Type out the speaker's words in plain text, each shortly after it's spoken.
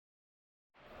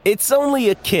It's only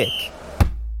a kick,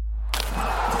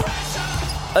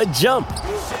 a jump,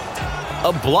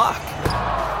 a block.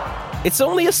 It's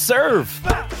only a serve.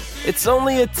 It's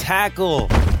only a tackle,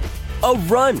 a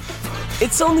run.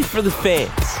 It's only for the fans.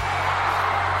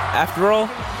 After all,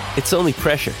 it's only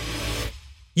pressure.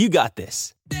 You got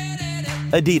this.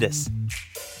 Adidas.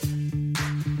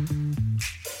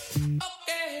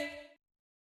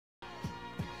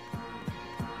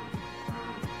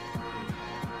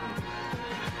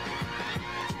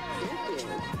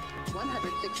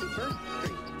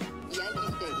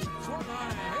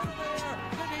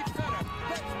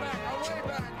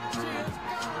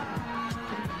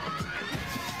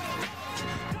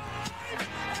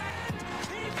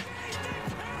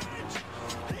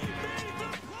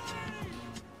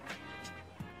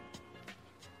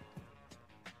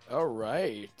 All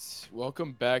right.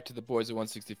 Welcome back to the Boys at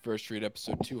 161st Street,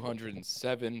 episode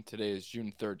 207. Today is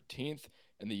June 13th,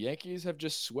 and the Yankees have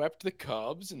just swept the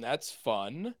Cubs, and that's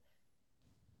fun.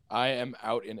 I am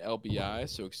out in LBI,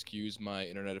 so excuse my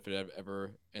internet if it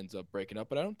ever ends up breaking up,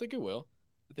 but I don't think it will.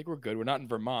 I think we're good. We're not in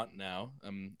Vermont now.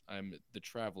 I'm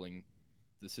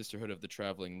the sisterhood of the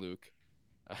traveling Luke.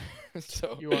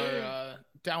 So you are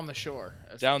down the shore.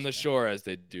 Down the shore, as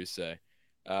they do say.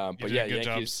 You But did yeah, a good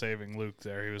job Yankees saving Luke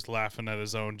there. He was laughing at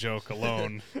his own joke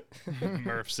alone.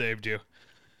 Murph saved you.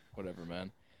 Whatever,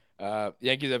 man.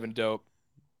 Yankees have been dope.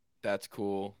 That's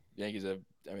cool. Yankees have,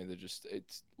 they're just,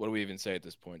 what do we even say at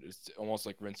this point? It's almost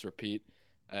like rinse, repeat.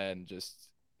 And just,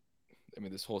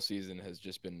 this whole season has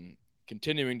just been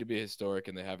continuing to be historic,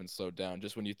 and they haven't slowed down.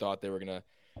 Just when you thought they were going to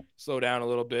slow down a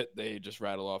little bit, they just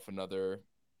rattle off another,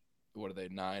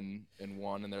 9-1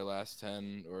 in their last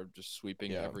 10, or just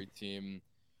sweeping every team.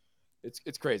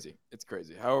 It's crazy. It's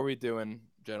crazy. How are we doing,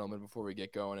 gentlemen, before we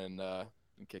get going and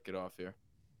kick it off here?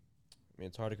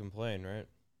 It's hard to complain, right?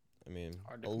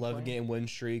 11-game win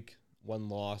streak, 1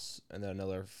 loss, and then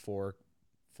another 4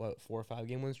 or 5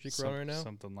 game win streak right now.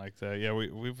 Something like that. Yeah,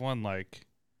 we've won like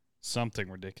something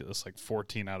ridiculous, like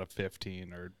 14 out of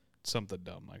 15 or something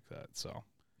dumb like that. So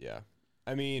yeah,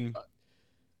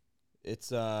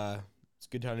 it's a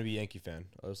good time to be a Yankee fan.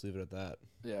 I'll just leave it at that.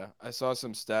 Yeah, I saw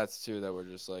some stats too that were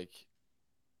just like,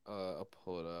 I'll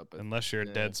pull it up. Unless you're a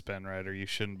Deadspin writer, you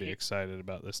shouldn't be excited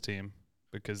about this team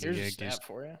because Here's the Yankees. A stat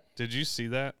for you. Did you see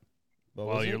that?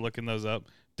 While you're looking those up,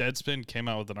 Deadspin came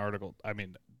out with an article.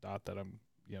 Not that I'm,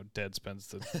 Deadspin's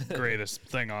the greatest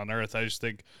thing on earth. I just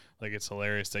think like it's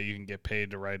hilarious that you can get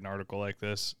paid to write an article like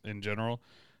this in general.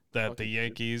 That the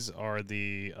Yankees are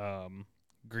the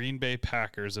Green Bay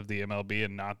Packers of the MLB,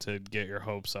 and not to get your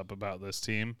hopes up about this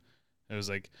team. It was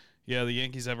like, yeah, the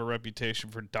Yankees have a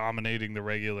reputation for dominating the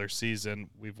regular season.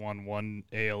 We've won 1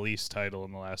 AL East title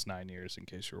in the last 9 years, in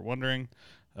case you were wondering.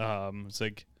 It's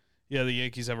like, yeah, the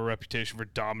Yankees have a reputation for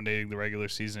dominating the regular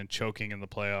season and choking in the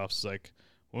playoffs. It's like,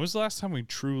 when was the last time we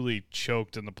truly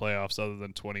choked in the playoffs other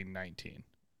than 2019?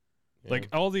 Yeah. Like,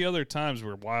 all the other times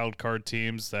were wild card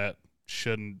teams that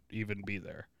shouldn't even be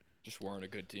there. Just weren't a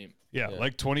good team. Yeah,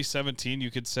 like 2017,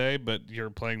 you could say, but you're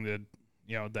playing the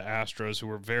Astros, who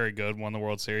were very good, won the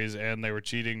World Series, and they were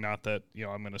cheating. Not that,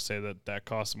 I'm going to say that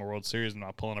cost them a World Series. I'm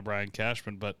not pulling a Brian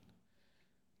Cashman, but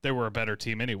they were a better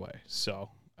team anyway. So,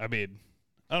 I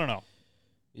don't know.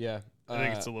 Yeah. I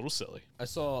think it's a little silly. I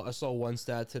saw one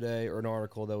stat today, or an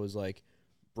article that was like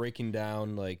breaking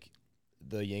down like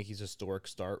the Yankees' historic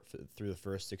start through the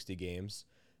first 60 games,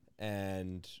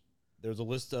 and there was a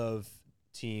list of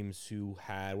teams who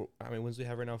had, how many wins do we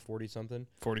have right now? 40 something?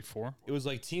 44. It was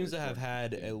like teams that have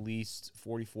had at least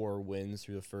 44 wins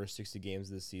through the first 60 games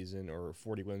of this season, or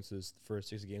 40 wins through the first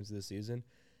 60 games of this season,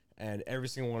 and every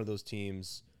single one of those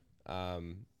teams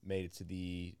made it to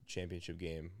the championship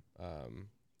game.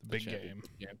 The big game.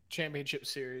 Yeah. Championship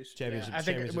series. Championship, I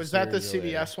think championship was that the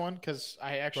series CBS one? Because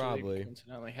I actually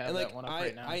coincidentally have that one up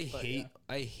right now. I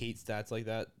hate stats like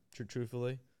that,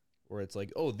 truthfully, where it's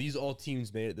like, oh, these all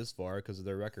teams made it this far because of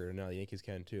their record, and now the Yankees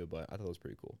can too. But I thought it was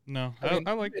pretty cool. No,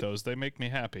 I like those. They make me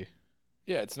happy.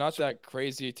 Yeah, it's not that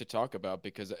crazy to talk about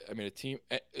because, a team,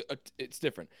 it's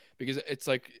different because it's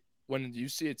like when you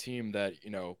see a team that,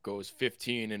 goes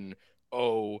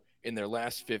 15-0 in their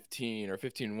last 15 or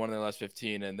 15-1 in their last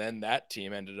 15, and then that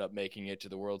team ended up making it to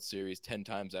the World Series 10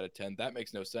 times out of 10, that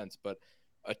makes no sense. But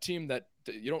a team that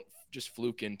you don't just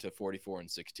fluke into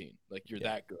 44-16, like you're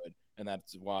that good. And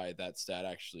that's why that stat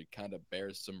actually kind of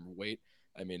bears some weight.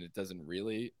 It doesn't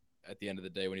really at the end of the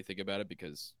day when you think about it,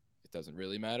 because it doesn't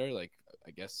really matter. Like,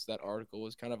 I guess that article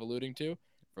was kind of alluding to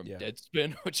from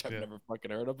Deadspin, which I've never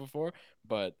fucking heard of before.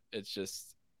 But it's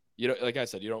just, like I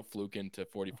said, you don't fluke into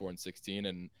 44-16,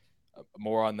 and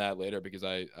more on that later because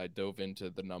I dove into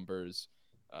the numbers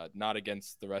not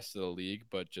against the rest of the league,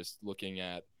 but just looking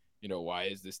at, why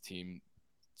is this team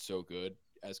so good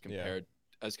as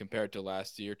compared to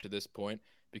last year to this point,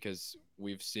 because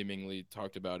we've seemingly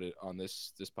talked about it on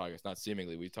this podcast. Not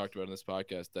seemingly, we talked about it on this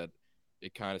podcast that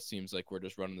it kind of seems like we're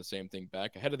just running the same thing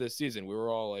back. Ahead of this season, we were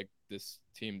all like, this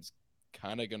team's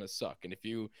kind of going to suck. And if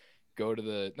you go to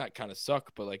the, not kind of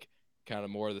suck, but like kind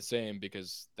of more of the same,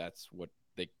 because that's what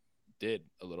they did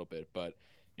a little bit. But,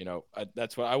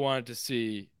 that's what I wanted to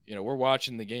see. We're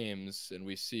watching the games and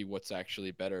we see what's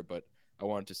actually better, but I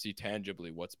wanted to see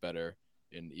tangibly what's better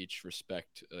in each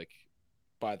respect, like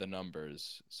by the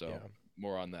numbers. So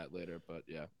more on that later, but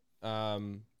yeah.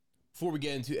 Before we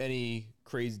get into any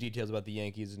crazy details about the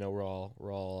Yankees, we're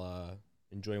all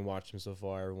enjoying watching them so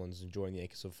far. Everyone's enjoying the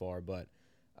Yankees so far, but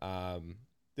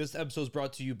this episode is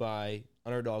brought to you by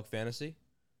Underdog Fantasy.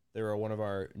 They are one of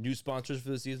our new sponsors for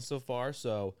the season so far,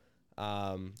 so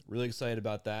really excited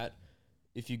about that.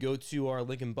 If you go to our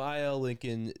link in bio, link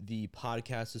in the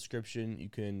podcast description, you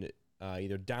can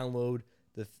either download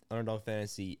the Underdog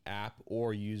Fantasy app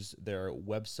or use their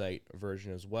website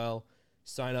version as well.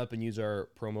 Sign up and use our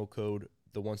promo code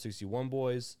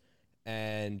the161boys,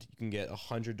 and you can get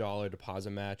 $100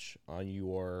 deposit match on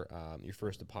your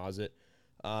first deposit.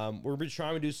 We're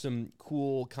trying to do some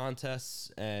cool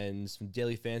contests and some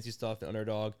daily fantasy stuff in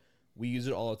Underdog. We use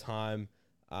it all the time.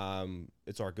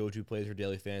 It's our go-to place for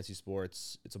daily fantasy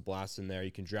sports. It's a blast in there.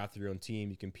 You can draft your own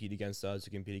team. You compete against us.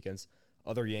 You compete against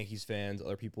other Yankees fans,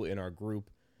 other people in our group.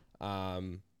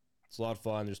 It's a lot of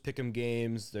fun. There's pick'em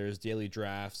games. There's daily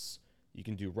drafts. You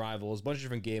can do rivals, a bunch of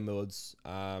different game modes.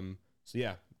 So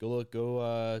yeah, go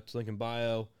to link in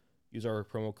bio. Use our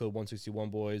promo code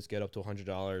 161boys. Get up to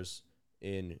 $100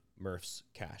 in Murph's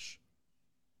cash.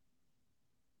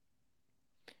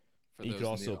 You could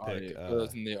also pick. For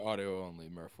those in the audio only,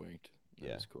 Murph winked.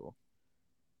 That's cool.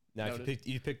 Now, if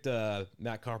you picked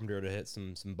Matt Carpenter to hit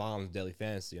some bombs in daily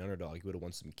fantasy Underdog, you would have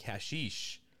won some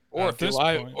cashish. Or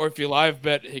if you live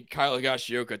bet Kyle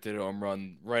Higashioka did a home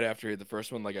run right after he hit the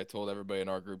first one, like I told everybody in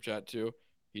our group chat too.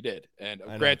 He did. And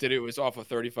granted, it was off a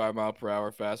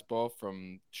 35-mile-per-hour fastball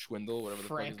from Schwindel, whatever the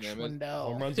fuck his name is.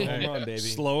 Home run's a home run, baby.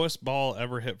 Slowest ball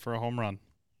ever hit for a home run.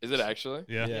 Is it actually?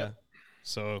 Yeah.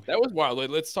 So that was wild.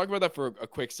 Let's talk about that for a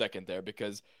quick second there,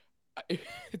 because that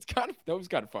was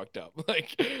kind of fucked up.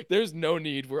 Like, there's no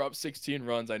need. We're up 16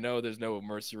 runs. I know there's no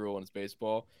mercy rule in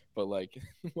baseball, but like,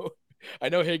 I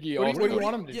know Higgy. What do you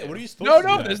want him to do? Yeah, what are you supposed to do?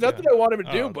 No, there's nothing I want him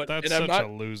to do. But that's I'm such a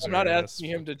loser. I'm not asking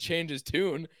him to change his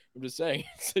tune. I'm just saying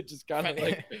it's just kind of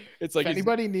like it's like if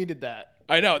anybody needed that.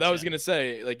 I know that was gonna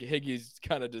say, like, Higgy's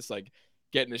kind of just like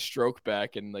getting his stroke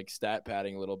back and like stat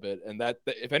padding a little bit, and that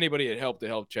if anybody had helped, it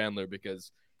helped Chandler,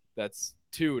 because that's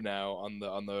 2 now on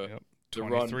the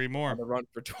 23 run, more on the run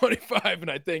for 25, and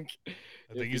I think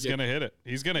he's gonna hit it.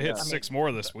 He's gonna hit 6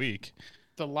 more this week.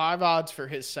 The live odds for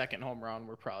his second home run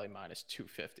were probably minus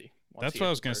 250. That's what I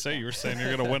was going to say. You were saying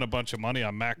you're going to win a bunch of money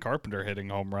on Matt Carpenter hitting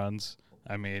home runs.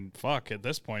 I mean, fuck, at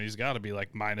this point, he's got to be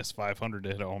like minus 500 to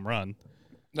hit a home run.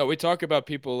 No, we talk about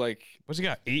people like... What's he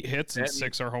got, 8 hits and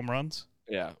 6 are home runs?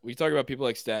 Yeah, we talk about people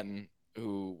like Stanton,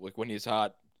 who, like, when he's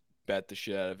hot, bet the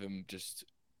shit out of him, just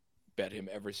bet him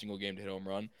every single game to hit a home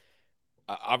run.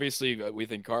 Obviously, we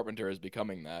think Carpenter is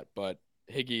becoming that, but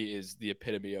Higgy is the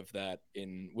epitome of that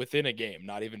within a game,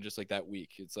 not even just like that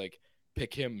week. It's like,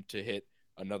 pick him to hit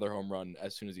another home run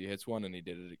as soon as he hits one, and he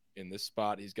did it in this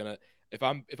spot. He's gonna, if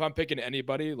I'm picking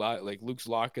anybody, like Luke's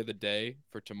lock of the day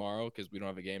for tomorrow, because we don't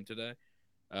have a game today.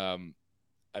 I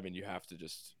mean, you have to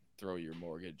just throw your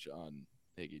mortgage on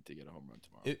Higgy to get a home run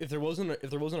tomorrow. If there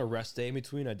wasn't a rest day in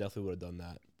between, I definitely would have done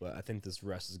that. But I think this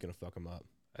rest is gonna fuck him up.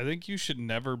 I think you should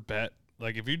never bet.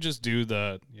 Like, if you just do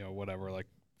the, whatever, like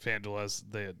FanDuel has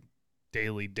the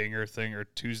daily dinger thing or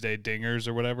Tuesday dingers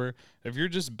or whatever. If you're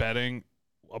just betting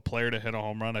a player to hit a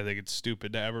home run, I think it's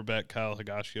stupid to ever bet Kyle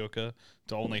Higashioka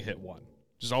to only hit one.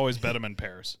 Just always bet him in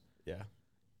pairs. Yeah.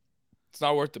 It's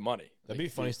not worth the money. That'd be a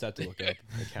funny stat to look up,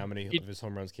 like how many of his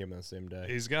home runs came on the same day.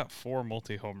 He's got 4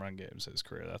 multi-home run games in his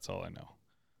career. That's all I know.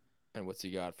 And what's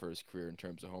he got for his career in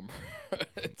terms of home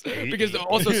runs? Because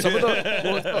also some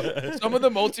of the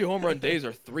multi-home run days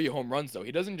are 3 home runs, though.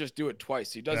 He doesn't just do it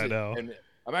twice. He does it. And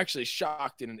I'm actually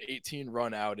shocked in an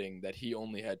 18-run outing that he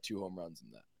only had 2 home runs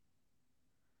in that.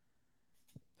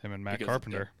 Him and Matt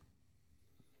Carpenter.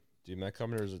 Dude, Matt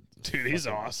Carpenter is he's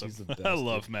awesome. He's the best, I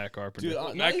love Matt Carpenter.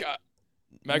 Dude,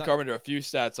 Matt Carpenter, a few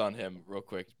stats on him real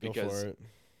quick, because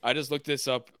I just looked this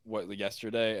up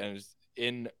yesterday, and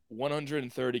in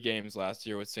 130 games last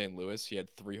year with St. Louis, he had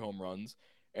 3 home runs,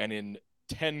 and in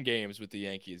 10 games with the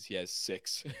Yankees, he has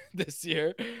 6 this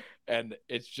year, and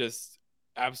it's just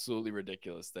absolutely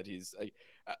ridiculous that he's like,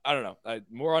 I don't know.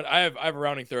 I have a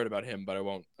rounding third about him, but I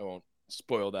won't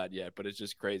spoil that yet. But it's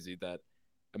just crazy that,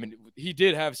 I mean, he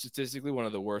did have statistically one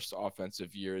of the worst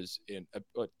offensive years in.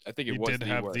 I think it was did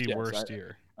have worst. the Yes, worst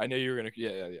year. I know you were gonna.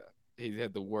 Yeah. He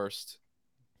had the worst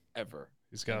ever.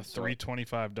 He's got a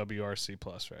 325 WRC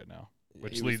plus right now,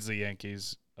 which leads the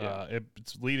Yankees. Yeah.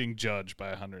 It's leading Judge by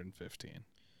 115.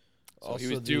 So Also,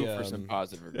 he was due for some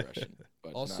positive regression.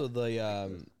 But also,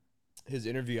 his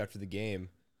interview after the game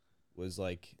was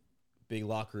like big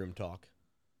locker room talk.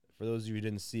 For those of you who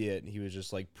didn't see it, he was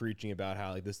just like preaching about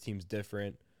how like this team's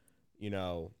different. You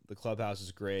know, the clubhouse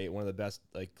is great. One of the best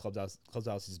like clubhouse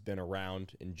has been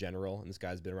around in general, and this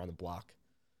guy's been around the block.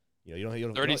 You know, you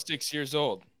don't 36 years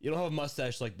old. You don't have a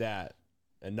mustache like that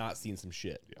and not seen some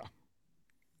shit.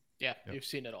 Yeah, you've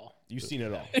seen it all. You've seen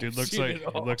it all. Dude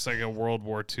looks like a World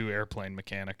War II airplane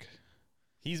mechanic.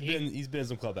 He's been in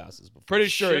some clubhouses before. Pretty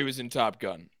sure he was in Top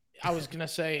Gun. I was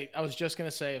just gonna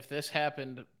say, if this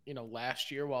happened, last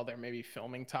year while they're maybe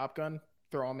filming Top Gun,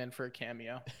 throw him in for a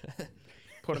cameo.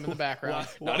 Put him in the background.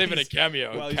 Not even a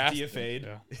cameo. While he's DFA'd.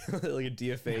 Like a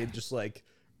DFA'd, just like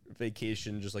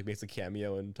vacation, just like makes a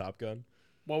cameo in Top Gun.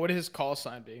 What would his call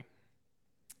sign be?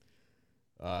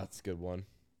 That's a good one.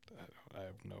 I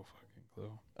have no fucking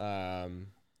clue.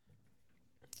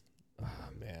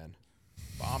 Man.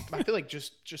 Bomb. I feel like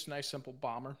just nice simple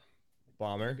bomber.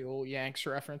 Bomber. The old Yanks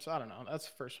reference. I don't know. That's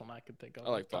the first one I could think of. I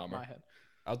like off the top of bomber. my head.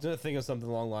 I was gonna think of something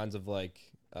along the lines of like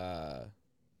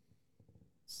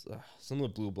some of the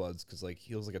Blue Bloods, because like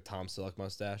he looks like a Tom Selleck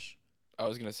mustache. I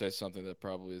was gonna say something that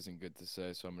probably isn't good to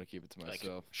say, so I'm gonna keep it to myself.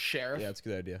 Like Sheriff. Yeah, that's a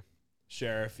good idea.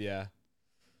 Sheriff, yeah.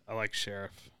 I like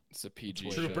Sheriff. It's a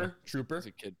PG Trooper. show. Trooper.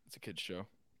 It's a kid's show.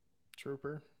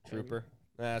 Trooper. Trooper.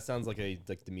 Sounds like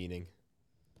demeaning.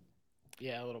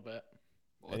 Yeah, a little bit.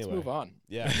 Well, let's Anyway. move on.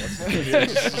 Yeah.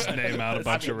 Just name out a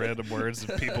bunch of random words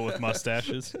of people with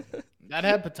mustaches. That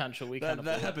had potential. We kind of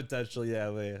that had potential.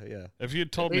 Yeah. If you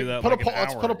had told me that put like a poll, an hour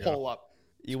let's put a ago. poll up.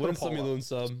 You Let's win put a some, you poll up. lose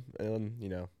some,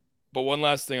 and But one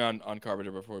last thing on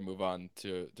Carpenter before we move on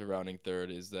to rounding third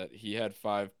is that he had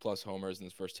 5+ homers in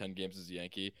his first 10 games as a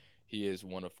Yankee. He is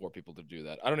one of 4 people to do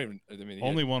that.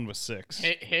 Only one was 6.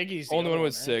 Higgy's the Only other one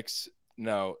was right? 6.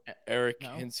 No, Eric No?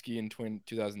 Hinsky in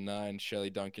 2009, Shelley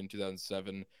Duncan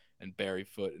 2007, and Barry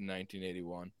Foote in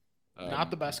 1981.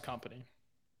 Not the best company.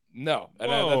 No,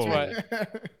 and Whoa. that's why.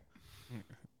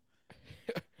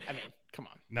 I mean, come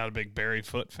on. Not a big Barry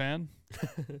Foot fan.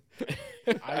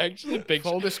 I actually big.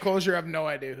 Full disclosure, I have no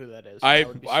idea who that is. I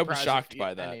would be was surprised shocked if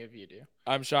by that. Any of you do?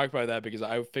 I'm shocked by that because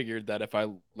I figured that if I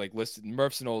like listed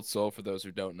Murph's an old soul for those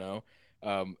who don't know.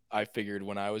 I figured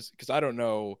when I was because I don't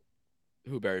know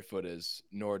who Barry Foote is,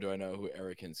 nor do I know who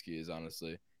Eric Hinsky is,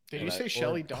 honestly. Did And you say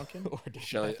Shelley Duncan? or Dave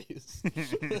Shelley- Matthews.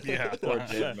 Yeah. or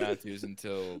Dave Matthews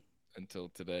until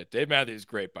today. Dave Matthews is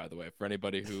great, by the way, for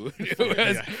anybody who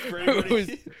has. Yeah. For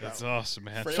anybody- That's awesome,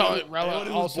 man. for So, anyone- Rella anyone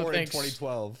who was also born in thinks-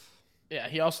 2012. Yeah,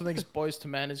 he also thinks Boys to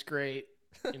Men is great.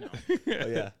 Oh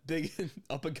yeah, big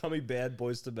up and coming bad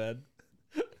Boys to Men.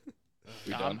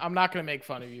 We done? I'm not going to make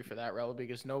fun of you for that, Rella,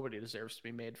 because nobody deserves to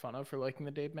be made fun of for liking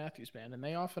the Dave Matthews Band, and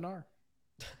they often are.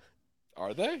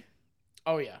 Are they?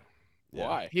 Oh, yeah. Yeah.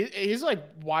 Why? He's like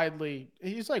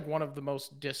he's like one of the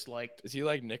most disliked Is he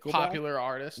like Nickelback? popular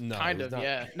artists. No, kind he's of, not.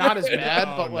 yeah. Not as bad,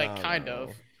 No, but like no, kind no. of.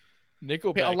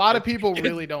 Nickelback. A lot of people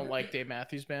really don't like Dave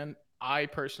Matthews Band. I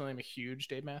personally am a huge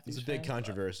Dave Matthews It's a big fan, but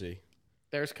controversy.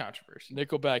 There's controversy.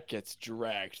 Nickelback gets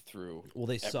dragged through. Well,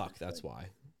 they suck. everything. That's why.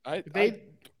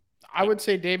 I would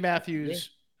say Dave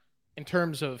Matthews, in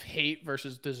terms of hate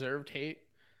versus deserved hate,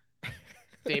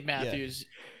 Dave Matthews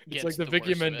It's gets like the Vicky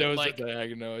worst of it. Mendoza Like,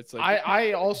 thing. It's like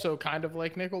I also kind of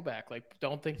like Nickelback. Like,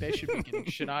 don't think they should be getting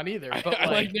shit on either. But I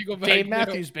like, like Nickelback, Dave too.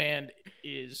 Matthews Band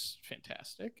is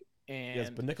fantastic. And Yes,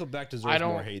 but Nickelback I deserves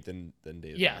don't- more hate than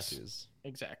Dave Yes. Matthews.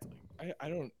 exactly. I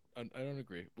don't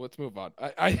agree. Let's move on.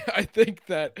 I think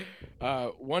that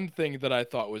one thing that I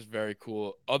thought was very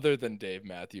cool, other than Dave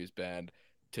Matthews Band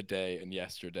today and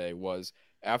yesterday, was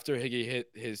after Higgy hit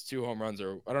his 2 home runs,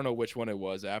 or I don't know which one it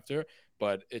was after,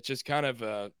 but it's just kind of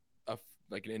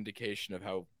like an indication of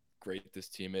how great this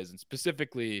team is, and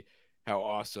specifically how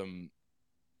awesome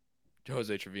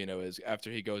Jose Trevino is.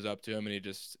 After he goes up to him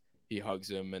and he hugs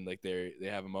him, and like they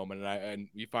have a moment, and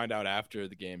we find out after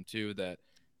the game too that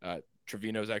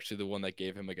Trevino's actually the one that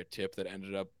gave him like a tip that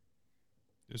ended up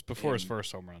It was before his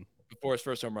first home run. before his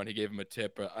first home run. He gave him a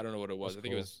tip. I don't know what it was. That's I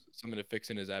think it cool. was something to fix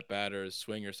in his at bat or his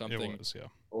swing or something. It was, yeah.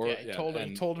 Or Yeah, he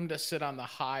and- told him to sit on the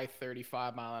high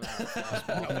 35 mile an hour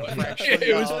fastball.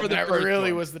 It was for the that first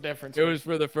really one. was the difference. It was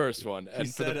for the first one, and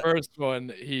for the said- first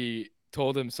one, he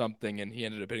told him something, and he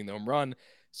ended up hitting the home run.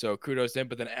 So kudos to him.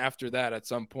 But then after that, at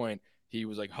some point, he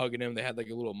was like hugging him. They had like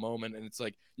a little moment, and it's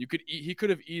like he could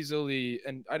have easily,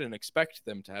 and I didn't expect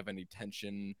them to have any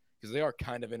tension because they are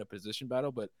kind of in a position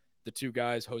battle, but the two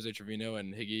guys, Jose Trevino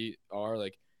and Higgy, are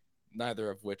like neither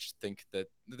of which think that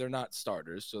they're not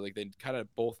starters. So like they kind of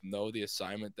both know the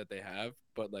assignment that they have,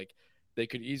 but like they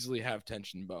could easily have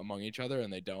tension among each other,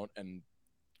 and they don't. And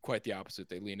quite the opposite.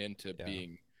 They lean into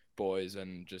being boys,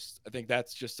 and just I think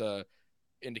that's just a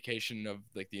indication of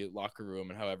like the locker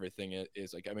room and how everything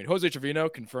is. Like I mean, Jose Trevino,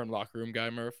 confirmed locker room guy,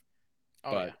 Murph.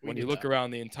 But when you look around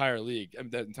the entire league, I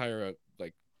mean, that entire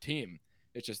like team,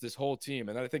 it's just this whole team,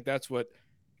 and I think that's what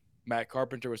Matt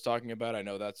Carpenter was talking about. I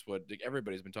know that's what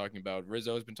everybody's been talking about.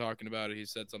 Rizzo's been talking about it. He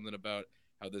said something about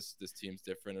how this team's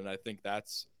different, and I think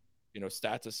that's,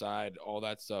 stats aside, all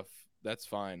that stuff, that's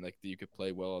fine. Like you could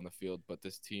play well on the field, but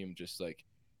this team just like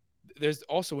there's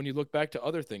also when you look back to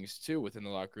other things too within the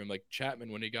locker room, like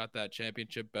Chapman when he got that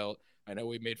championship belt. I know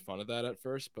we made fun of that at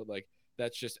first, but like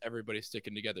that's just everybody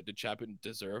sticking together. Did Chapman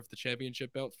deserve the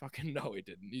championship belt? Fucking no, he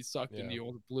didn't. He sucked and he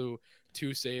only blew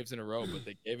 2 saves in a row, but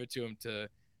they gave it to him to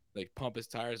like pump his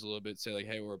tires a little bit, say like,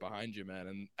 hey, we're behind you, man.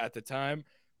 And at the time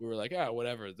we were like,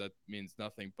 whatever, that means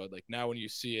nothing. But like now when you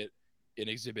see it in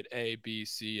exhibit A, B,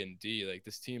 C, and D, like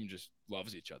this team just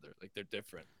loves each other. Like they're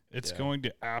different. It's going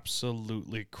to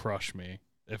absolutely crush me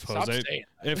if Stop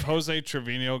Jose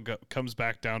Trevino comes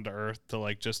back down to earth to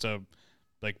like just a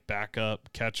like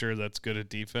backup catcher that's good at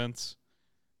defense.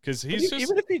 Because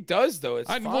even if he does though, it's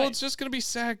fine. Well, it's just gonna be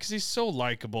sad because he's so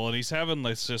likable and he's having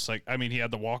this just like he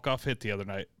had the walk-off hit the other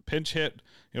night, pinch hit.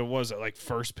 What was it like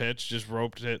first pitch? Just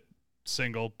roped it,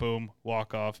 single, boom,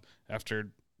 walk off after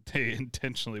they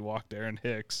intentionally walked Aaron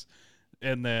Hicks,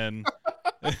 and then.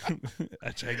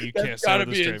 You can't say with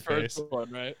a straight face. One,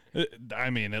 right?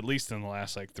 I mean, at least in the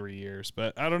last like 3 years,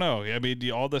 but I don't know. I mean,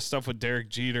 all this stuff with Derek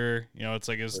Jeter, it's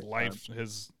like his life,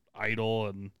 his idol,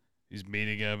 and he's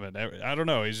meeting him, and I don't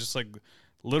know. He's just like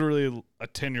literally a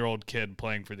 10-year-old kid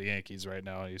playing for the Yankees right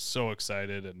now. He's so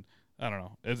excited, and I don't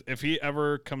know. If he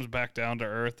ever comes back down to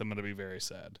earth, I'm gonna be very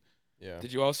sad. Yeah.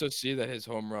 Did you also see that his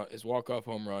walk-off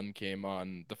home run came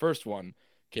on the first one?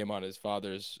 Came on his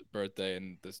father's birthday,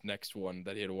 and this next one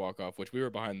that he had to walk off, which we were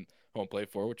behind home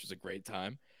plate for, which was a great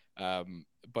time.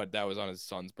 But that was on his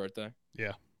son's birthday.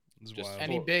 Yeah.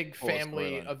 Any big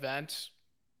family event.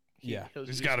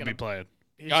 He's got to be playing.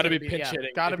 Got to be pinch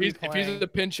hitting. If he's the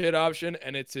pinch hit option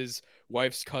and it's his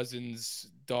wife's cousin's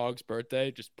dog's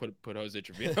birthday, just put Jose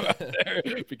Trevino out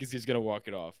there because he's gonna walk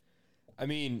it off. I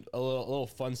mean, a little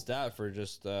fun stat for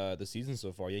just the season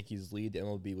so far. Yankees lead the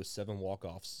MLB with 7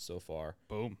 walk-offs so far.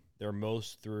 Boom. Their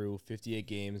most through 58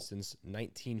 games since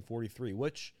 1943,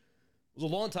 which was a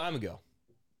long time ago.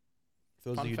 For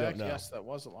those of you who don't know. Yes, that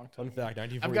was a long time ago. Fun fact,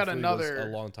 1943 I've got another, was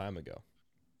a long time ago.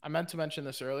 I meant to mention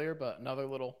this earlier, but another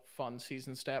little fun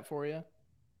season stat for you.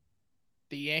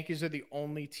 The Yankees are the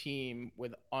only team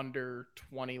with under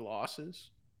 20 losses.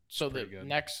 So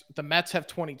the Mets have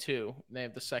 22. And they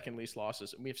have the second least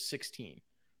losses, and we have 16.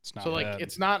 It's not so like bad.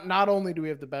 it's not only do we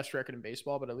have the best record in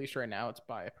baseball, but at least right now it's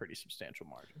by a pretty substantial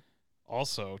margin.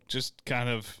 Also, just kind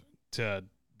of to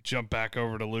jump back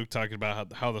over to Luke talking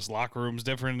about how this locker room's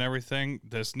different and everything.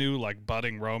 This new like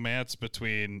budding romance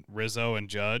between Rizzo and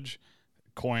Judge,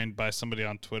 coined by somebody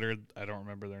on Twitter. I don't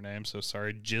remember their name, so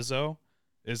sorry. Jizzo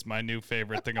is my new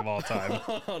favorite thing of all time.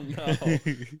 Oh no!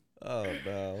 Oh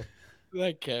no!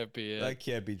 That can't be it. That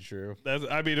can't be true.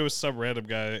 It was some random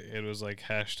guy. It was like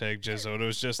hashtag Jizzo. It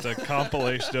was just a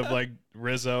compilation of like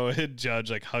Rizzo and Judge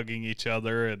like hugging each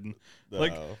other and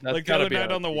like the other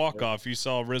night on the walk off, you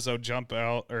saw Rizzo jump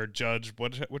out or Judge,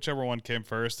 whichever one came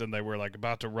first, and they were like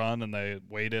about to run and they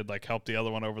waited, like helped the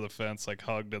other one over the fence, like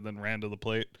hugged and then ran to the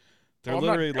plate. They're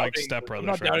literally like stepbrothers. I'm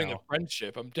not right doubting now. the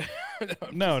friendship.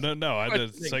 No.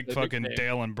 It's like fucking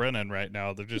Dale and Brennan right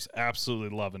now. They're just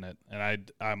absolutely loving it,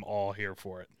 and I'm all here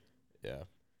for it. Yeah.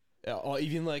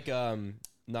 Even like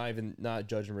not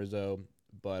Judge and Rizzo,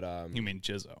 but you mean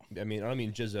Jizzo? I don't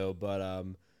mean Jizzo, but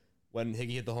when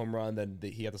Higgy hit the home run, then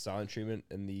he got the silent treatment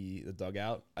in the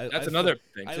dugout. That's another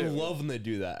thing too. I love when they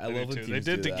do that. I love when teams they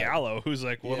did do to that. Gallo, who's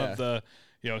like one of the.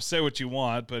 Say what you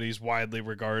want, but he's widely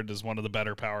regarded as one of the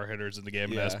better power hitters in the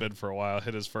game and has been for a while.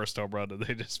 Hit his first home run, and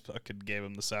they just fucking gave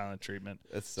him the silent treatment.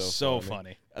 It's so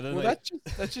funny. And then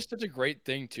that's just such a great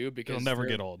thing too, because it'll never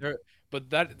get old. But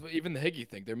that even the Higgy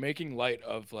thing, they're making light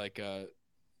of like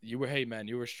you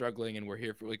were struggling, and we're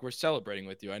here for we're celebrating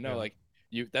with you. I know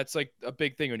that's like a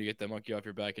big thing when you get that monkey off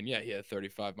your back, and he had a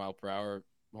 35-mile-per-hour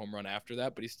home run after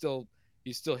that, but he's still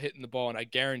hitting the ball, and I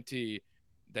guarantee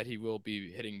that he will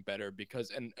be hitting better because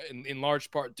and in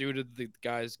large part due to the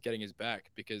guys getting his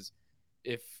back, because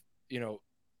if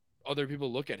other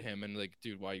people look at him and like,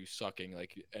 dude, why are you sucking?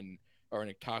 Like, and are in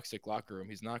a toxic locker room.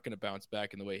 He's not going to bounce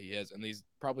back in the way he is, and he's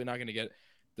probably not going to get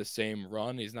the same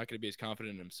run. He's not going to be as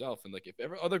confident in himself. And like, if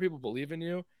ever other people believe in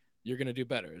you, you're going to do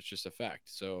better. It's just a fact.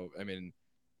 So, I mean,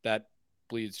 that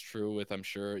bleeds true with, I'm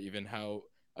sure, even how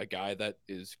a guy that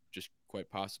is just quite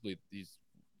possibly he's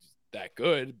that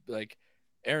good, like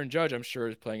Aaron Judge, I'm sure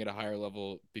is playing at a higher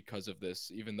level because of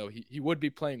this, even though he would be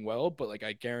playing well, but like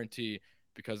I guarantee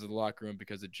because of the locker room,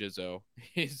 because of Jizzo,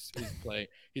 he's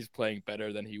playing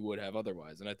better than he would have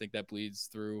otherwise. And I think that bleeds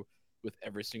through with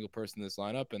every single person in this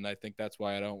lineup. And I think that's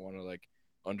why I don't want to like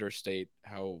understate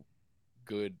how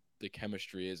good the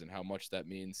chemistry is and how much that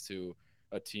means to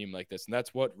a team like this. And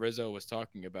that's what Rizzo was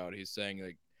talking about. He's saying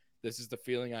like, this is the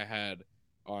feeling I had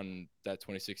on that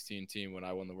 2016 team when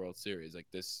I won the World Series. Like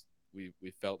this, we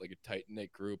felt like a tight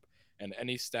knit group, and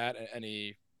any stat,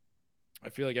 I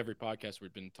feel like every podcast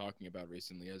we've been talking about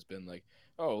recently has been like,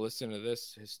 oh, listen to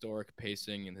this historic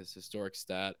pacing and this historic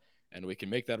stat, and we can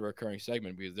make that a recurring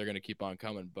segment because they're going to keep on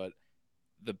coming. But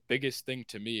the biggest thing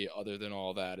to me, other than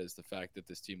all that, is the fact that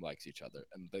this team likes each other,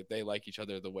 and they like each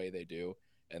other the way they do,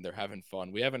 and they're having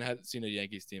fun. We haven't seen a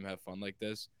Yankees team have fun like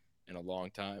this in a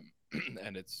long time,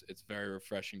 and it's very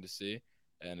refreshing to see.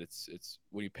 And it's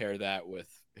when you pair that with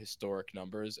historic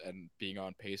numbers and being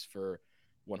on pace for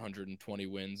 120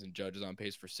 wins and Judge is on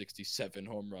pace for 67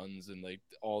 home runs and like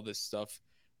all this stuff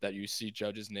that you see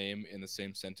Judge's name in the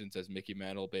same sentence as Mickey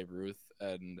Mantle, Babe Ruth,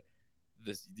 and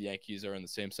the Yankees are in the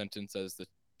same sentence as the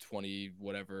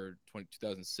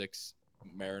 2006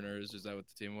 Mariners. Is that what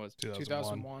the team was?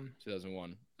 2001.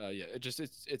 2001. Yeah,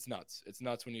 it's nuts. It's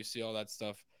nuts when you see all that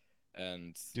stuff.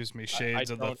 And gives me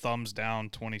shades of the thumbs down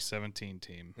 2017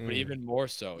 team, but even more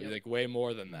so, like way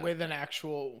more than that, with an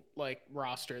actual like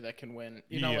roster that can win.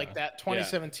 You know, like that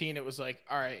 2017, it was like,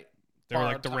 all right, they're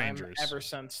like the Rangers ever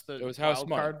since the it was house wild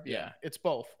card. Yeah, it's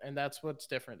both, and that's what's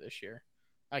different this year.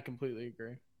 I completely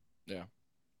agree. Yeah,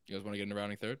 you guys want to get into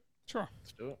rounding third? Sure,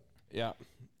 let's do it. Yeah.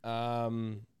 All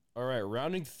right,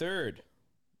 rounding third,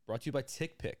 brought to you by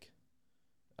TickPick.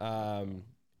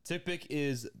 TickPick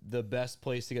is the best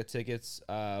place to get tickets.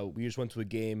 We just went to a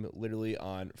game literally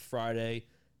on Friday,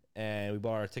 and we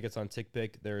bought our tickets on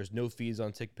TickPick. There's no fees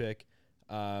on TickPick.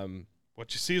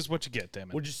 What you see is what you get, damn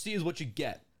it. What you see is what you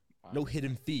get. Wow. No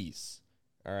hidden fees.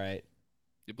 All right.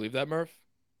 You believe that, Murph?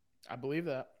 I believe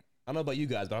that. I don't know about you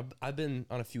guys, but I've been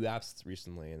on a few apps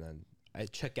recently, and then I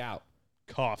check out.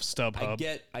 Cough,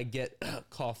 StubHub. I get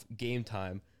cough game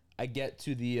time. I get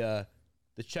to the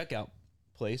checkout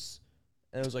place.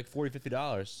 And it was like $40,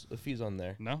 $50. The fees on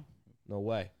there. No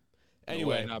way.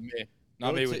 Anyway, not me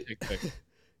with TickPick.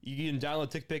 You can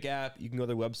download TickPick app. You can go to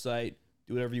their website,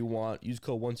 do whatever you want. Use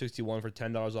code 161 for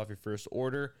 $10 off your first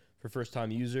order for first-time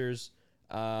users.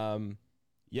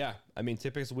 Yeah, I mean,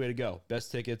 TickPick's the way to go. Best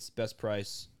tickets, best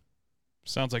price.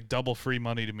 Sounds like double free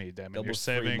money to me, damn it. You're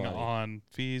saving on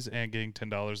fees and getting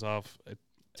 $10 off.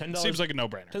 $10 seems like a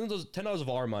no-brainer. $10 of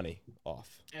our money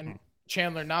off. And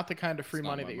Chandler, not the kind of free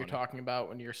money that you're talking about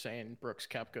when you're saying Brooks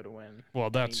Koepka to win. Well,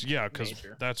 that's because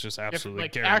that's just absolutely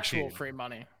like guaranteed. Actual free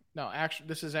money. No,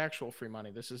 this is actual free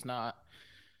money. This is not,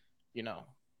 the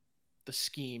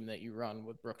scheme that you run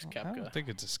with Brooks Koepka. I don't think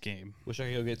it's a scheme. Wish I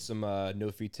could go get some no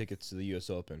fee tickets to the U.S.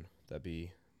 Open. That'd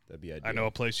be ideal. I know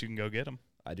a place you can go get them.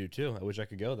 I do too. I wish I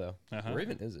could go though. Where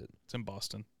even is it? It's in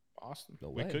Boston. Boston. No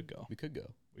way. We could go. What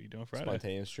are you doing Friday?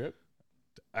 Spontaneous trip.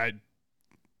 I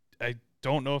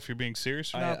don't know if you're being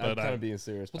serious or not, but I'm kind of being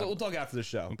serious. We'll talk after the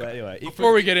show. Okay. But anyway,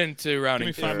 before we get into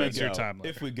rounding, 5 minutes of your time later.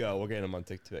 If we go, we'll get them on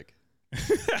TickPick.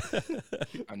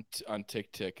 on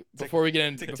TickTick. Before we get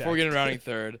into rounding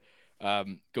third,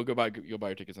 go buy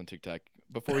your tickets on TickTick.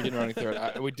 Before we get into rounding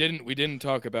third, we didn't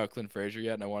talk about Clint Frazier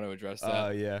yet, and I want to address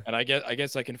that. Yeah. And I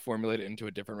guess I can formulate it into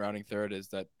a different rounding third. Is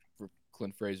that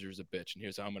Clint Frazier is a bitch, and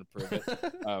here's how I'm going to prove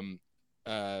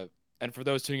it. And for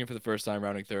those tuning in for the first time,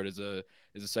 rounding third is a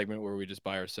segment where we just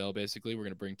buy or sell. Basically, we're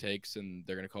going to bring takes, and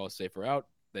they're going to call us safe or out.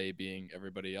 They being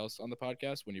everybody else on the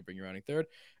podcast when you bring your rounding third,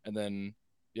 and then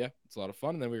it's a lot of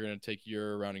fun. And then we're going to take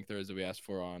your rounding thirds that we asked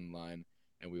for online,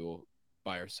 and we will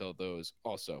buy or sell those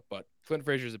also. But Clint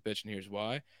Frazier's a bitch, and here's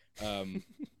why.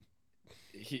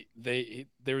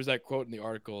 There was that quote in the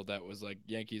article that was like,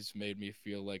 Yankees made me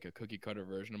feel like a cookie cutter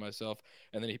version of myself,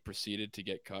 and then he proceeded to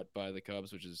get cut by the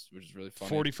Cubs, which is really funny.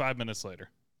 45 minutes later.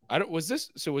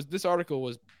 This article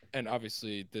was, and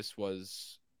obviously the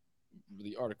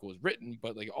article was written,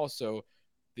 but like also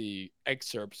the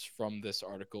excerpts from this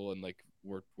article and like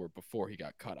were before he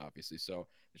got cut, obviously. So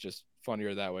it's just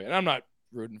funnier that way. And I'm not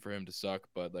rooting for him to suck,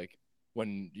 but like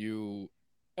when you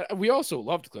We also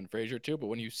loved Clint Frazier too, but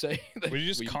when you say that we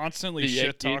just constantly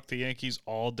shit talk the Yankees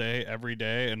all day, every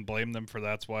day, and blame them for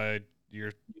that's why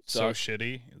you're so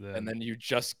shitty. And then you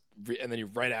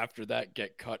right after that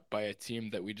get cut by a team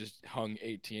that we just hung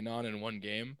 18 on in one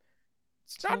game.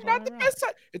 It's not the best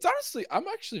side. It's honestly, I'm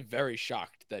actually very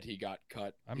shocked that he got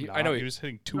cut. I know he was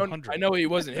hitting 200. I know he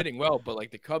wasn't hitting well, but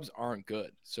like the Cubs aren't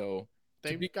good, so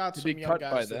they've got some young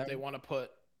guys that they want to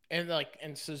put,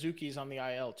 and Suzuki's on the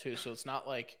IL too, so it's not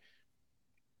like,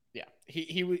 yeah,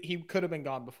 he could have been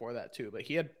gone before that too, but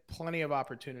he had plenty of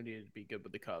opportunity to be good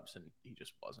with the Cubs, and he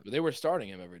just wasn't. But they were starting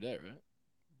him every day, right?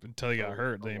 Until he got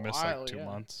hurt, then he missed like 2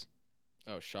 months.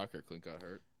 Oh, shocker! Clint got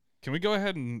hurt. Can we go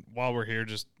ahead and, while we're here,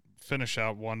 just finish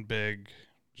out one big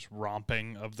just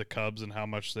romping of the Cubs and how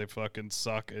much they fucking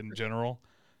suck in general?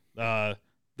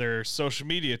 Their social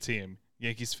media team,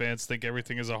 Yankees fans think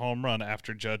everything is a home run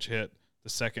after Judge hit the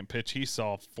second pitch he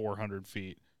saw 400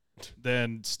 feet.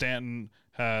 Then Stanton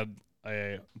had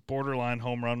a borderline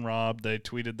home run rob. They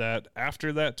tweeted that.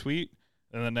 After that tweet,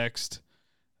 in the next,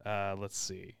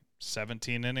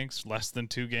 17 innings, less than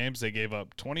 2 games, they gave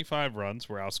up 25 runs,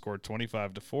 were outscored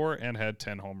 25-4, and had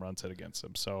 10 home runs hit against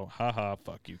them. So, haha,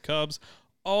 fuck you, Cubs.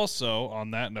 Also,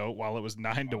 on that note, while it was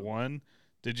 9-1,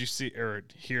 did you see or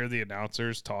hear the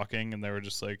announcers talking, and they were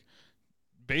just like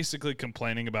basically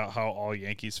complaining about how all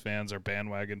Yankees fans are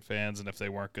bandwagon fans, and if they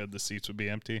weren't good, the seats would be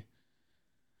empty?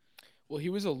 Well, he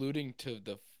was alluding to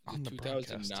the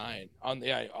 2009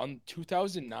 on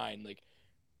 2009, like.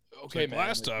 Okay, man.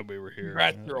 Last time we were here,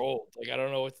 you're old. Like, I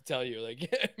don't know what to tell you.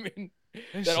 Like, I mean,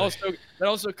 that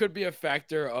also could be a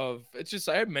factor of. It's just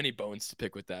I have many bones to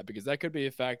pick with that because that could be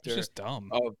a factor. It's just dumb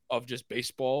of just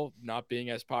baseball not being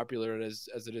as popular as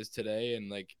it is today, and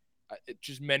like, it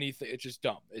just many things. It's just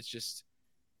dumb. It's just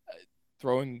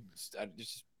throwing. It's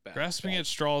just bad. Grasping at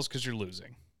straws because you're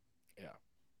losing. Yeah.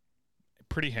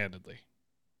 Pretty handedly.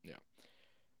 Yeah.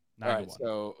 All right.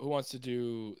 So, who wants to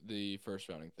do the first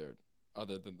rounding third?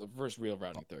 Other than the first real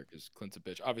rounding third, because Clint's a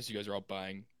bitch. Obviously, you guys are all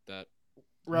buying that.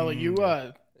 Rella,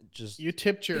 you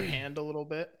tipped your hand a little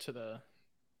bit to the.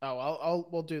 Oh,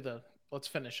 we'll do the. Let's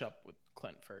finish up with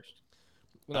Clint first.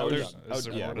 Well, we're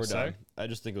done. I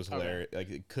just think it was hilarious. Okay. Like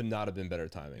it could not have been better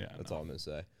timing. Yeah, that's all I'm gonna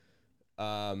say. You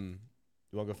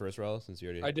want to go first, Rella? Since you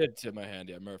already. I did tip my hand,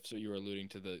 yeah, Murph. So you were alluding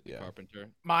to the Carpenter.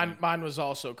 Mine was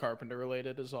also Carpenter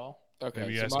related, as all. Okay,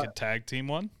 maybe you guys could tag team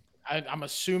one. I'm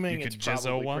assuming you it's could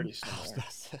probably one? pretty similar.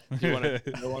 Do you want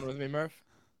to go one with me, Murph?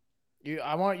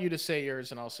 I want you to say yours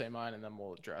and I'll say mine, and then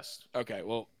we'll address. Okay,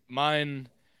 well, mine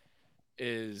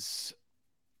is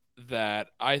that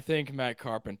I think Matt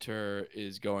Carpenter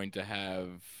is going to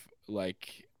have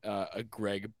like a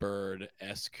Greg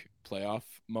Bird-esque playoff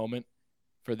moment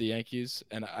for the Yankees,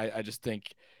 and I just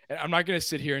think, and I'm not going to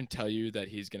sit here and tell you that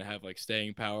he's going to have like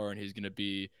staying power and he's going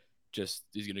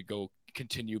to go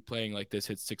continue playing like this,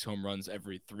 hit 6 home runs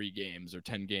every 3 games or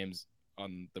 10 games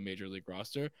on the major league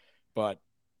roster.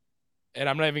 And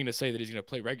I'm not even going to say that he's going to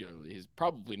play regularly. He's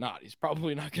probably not. He's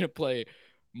probably not going to play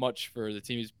much for the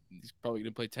team. He's probably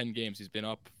going to play 10 games. He's been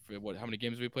up for how many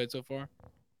games have we played so far?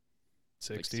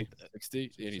 60. Like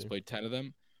 60. And he's played 10 of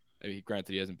them. I mean,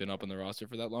 granted, he hasn't been up on the roster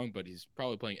for that long, but he's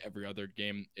probably playing every other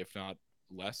game, if not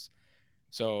less.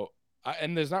 So,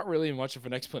 and there's not really much of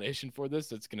an explanation for this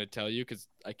that's going to tell you, because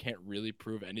I can't really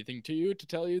prove anything to you to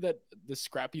tell you that this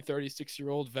scrappy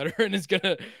 36-year-old veteran is going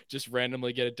to just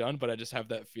randomly get it done. But I just have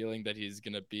that feeling that he's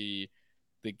going to be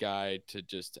the guy to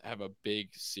just have a big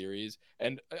series.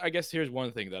 And I guess here's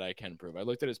one thing that I can prove. I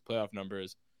looked at his playoff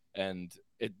numbers, and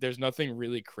there's nothing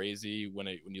really crazy when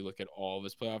you look at all of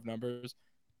his playoff numbers.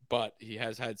 But he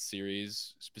has had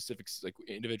series, specific, like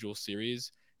individual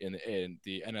series in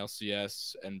the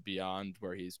NLCS and beyond,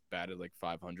 where he's batted like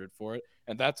 500 for it.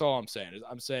 And that's all I'm saying.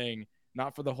 I'm saying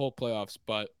not for the whole playoffs,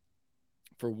 but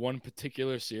for one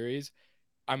particular series.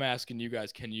 I'm asking you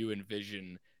guys, can you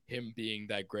envision him being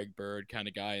that Greg Bird kind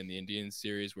of guy in the Indians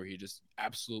series where he just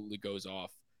absolutely goes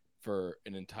off for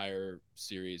an entire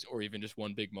series, or even just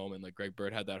one big moment like Greg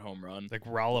Bird had that home run, like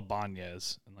Raul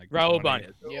Ibanez, and like Raul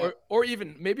Ibanez, or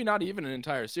even maybe not even an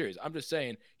entire series. I'm just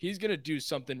saying he's gonna do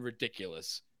something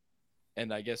ridiculous.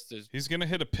 And I guess he's going to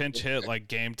hit a pinch hit, like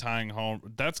game-tying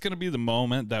home. That's going to be the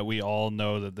moment that we all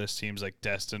know that this team's like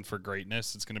destined for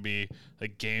greatness. It's going to be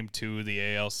like game 2 of the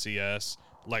ALCS,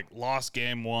 like lost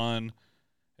game 1,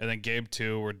 and then game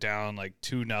 2 we're down like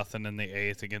 2-0 in the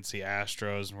 8th against the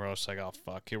Astros, and we're just like, oh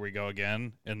fuck, here we go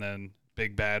again. And then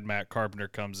big bad Matt Carpenter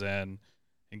comes in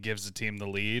and gives the team the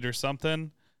lead or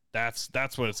something. That's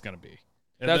what it's going to be.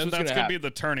 And that's going to be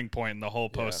the turning point in the whole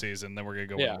postseason. Then we're going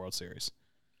to go win the World Series.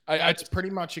 That's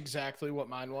pretty much exactly what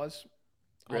mine was.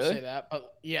 I'll say that.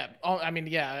 But yeah, I mean,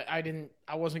 yeah,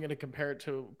 I wasn't gonna compare it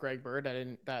to Greg Bird.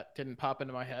 That didn't pop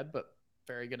into my head, but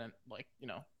very good at like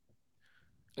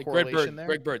correlation there.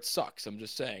 Greg Bird sucks. I'm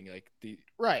just saying, like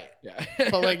right. Yeah.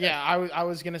 But like, yeah, I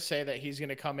was gonna say that he's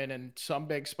gonna come in some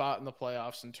big spot in the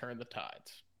playoffs and turn the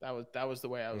tides. That was the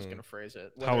way I was gonna phrase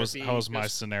it. How was my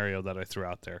scenario that I threw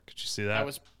out there? Could you see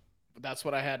that? That's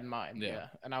what I had in mind. Yeah.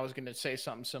 And I was gonna say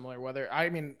something similar.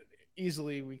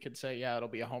 Easily we could say, yeah, it'll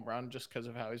be a home run just because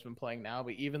of how he's been playing now.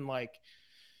 But even like,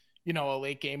 a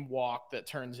late game walk that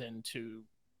turns into,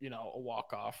 a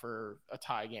walk off or a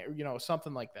tie game,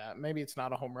 something like that. Maybe it's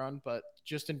not a home run, but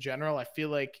just in general, I feel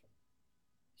like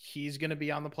he's going to be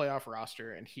on the playoff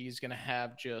roster and he's going to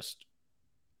have just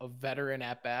a veteran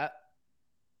at bat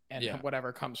and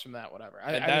whatever comes from that, whatever.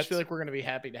 I just feel like we're going to be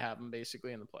happy to have him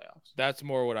basically in the playoffs. That's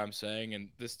more what I'm saying. And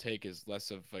this take is less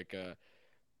of like a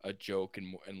joke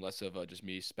and less of just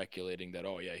me speculating that,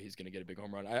 oh yeah, he's going to get a big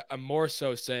home run. I'm more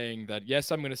so saying that,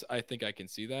 yes, I think I can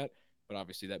see that, but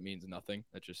obviously that means nothing.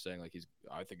 That's just saying like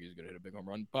I think he's going to hit a big home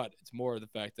run, but it's more the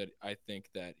fact that I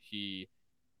think that he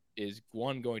is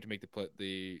going to make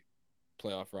the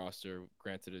playoff roster.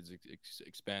 Granted, it's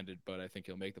expanded, but I think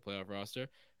he'll make the playoff roster.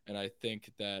 And I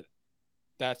think that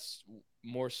that's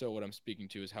more so what I'm speaking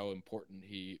to is how important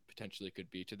he potentially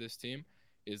could be to this team.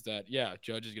 Is that, yeah,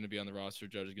 Judge is going to be on the roster.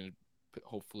 Judge is going to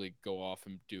hopefully go off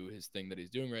and do his thing that he's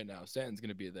doing right now. Stanton's going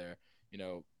to be there.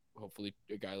 Hopefully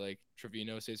a guy like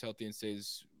Trevino stays healthy and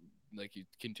stays like he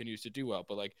continues to do well.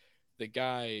 But like the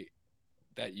guy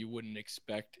that you wouldn't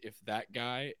expect if that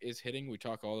guy is hitting, we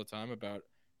talk all the time about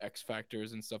X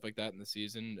factors and stuff like that in the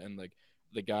season. And like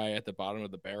the guy at the bottom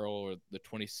of the barrel or the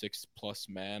 26 plus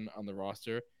man on the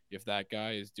roster, if that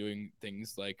guy is doing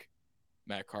things like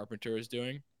Matt Carpenter is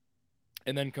doing,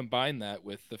 and then combine that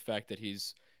with the fact that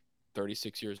he's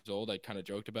 36 years old. I kind of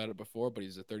joked about it before, but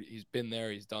he's been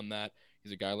there. He's done that.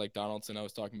 He's a guy like Donaldson I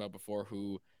was talking about before,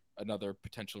 who another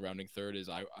potential rounding third is.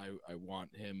 I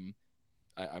want him.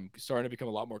 I'm starting to become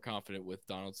a lot more confident with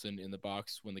Donaldson in the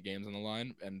box when the game's on the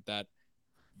line, and that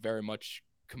very much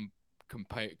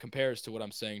compares to what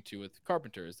I'm saying too with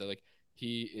Carpenter. Is that like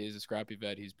he is a scrappy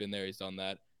vet. He's been there. He's done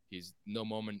that. He's no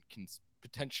moment can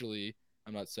potentially.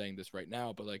 I'm not saying this right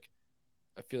now, but like.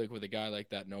 I feel like with a guy like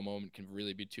that, no moment can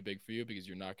really be too big for you because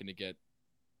you're not going to get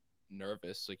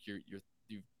nervous. Like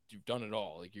you've done it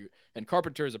all. And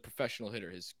Carpenter is a professional hitter.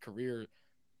 His career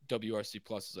WRC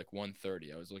plus is like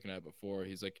 130. I was looking at it before.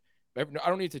 He's like, I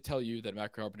don't need to tell you that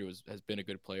Matt Carpenter has been a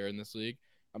good player in this league.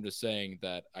 I'm just saying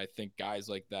that I think guys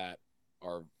like that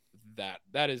are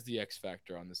that is the X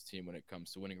factor on this team when it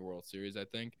comes to winning a World Series, I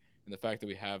think. And the fact that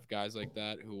we have guys like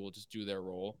that who will just do their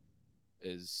role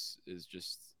is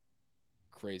just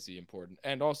crazy important.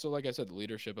 And also, like I said, the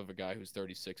leadership of a guy who's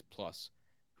 36 plus,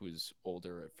 who's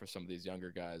older for some of these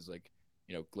younger guys, like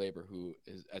Glaber, who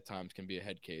is at times can be a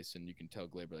head case, and you can tell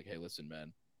Glaber like, hey, listen,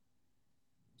 man,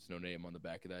 there's no name on the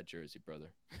back of that jersey,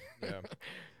 brother. Yeah.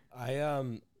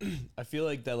 I feel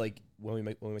like that, like when we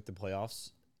make the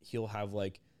playoffs, he'll have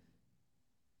like,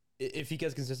 if he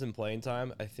gets consistent playing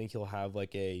time, I think he'll have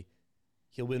like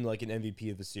he'll win like an MVP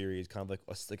of the series, kind of like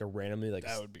a randomly like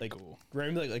that would be cool.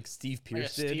 Randomly like Steve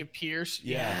Pierce did. Steve Pierce,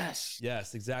 yeah.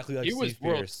 Yes, exactly like he Steve was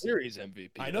Pierce. World Series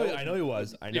MVP. I know he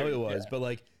was. Yeah. But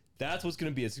like that's what's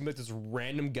gonna be. It's gonna be like this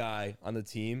random guy on the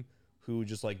team who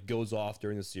just like goes off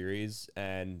during the series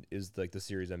and is like the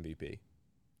series MVP.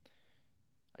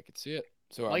 I could see it.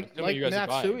 So like you guys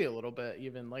Matsui a little bit,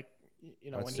 even like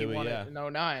when Matsui, he won it in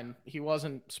 2009, he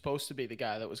wasn't supposed to be the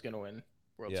guy that was gonna win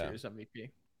World Series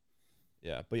MVP.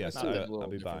 Yeah, but yeah, I'll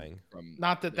be buying.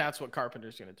 Not that that's what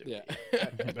Carpenter's going to do. Yeah.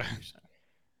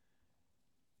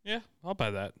 Yeah, I'll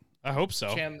buy that. I hope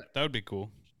so. That would be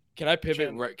cool. Can I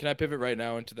pivot right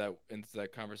now into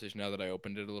that conversation now that I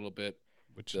opened it a little bit?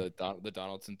 Which the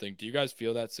Donaldson thing. Do you guys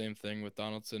feel that same thing with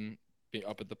Donaldson being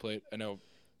up at the plate? I know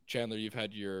Chandler, you've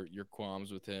had your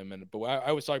qualms with him, but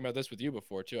I was talking about this with you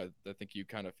before too. I think you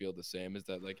kind of feel the same. Is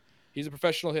that like he's a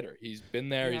professional hitter? He's been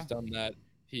there. Yeah. He's done that.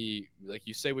 He like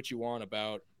you say what you want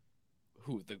about I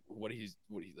don't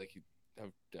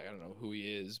know who he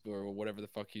is or whatever the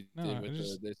fuck he did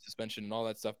with the suspension and all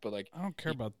that stuff, but like I don't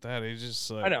care about that. He's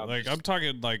just like, I know, like I'm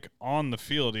talking like on the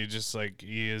field. He just like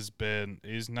he's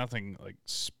nothing like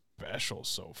special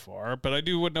so far. But I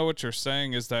would know what you're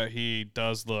saying is that he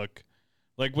does look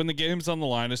like when the game's on the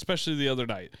line, especially the other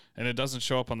night, and it doesn't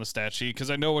show up on the stat sheet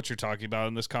because I know what you're talking about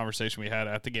in this conversation we had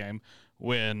at the game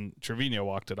when Trevino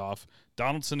walked it off.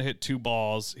 Donaldson hit 2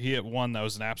 balls. He hit one that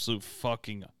was an absolute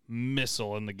fucking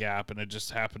missile in the gap, and it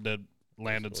just happened to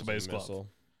land in somebody's glove.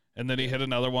 And then he hit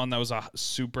another one that was a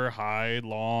super high,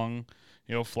 long,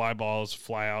 fly balls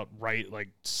fly out right like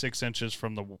 6 inches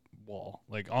from the wall,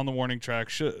 like on the warning track.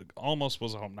 Almost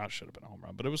was a home, not should have been a home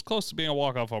run, but it was close to being a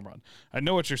walk-off home run. I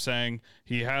know what you're saying.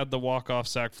 He had the walk-off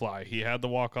sac fly. He had the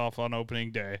walk-off on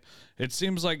opening day. It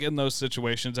seems like in those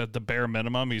situations, at the bare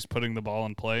minimum, he's putting the ball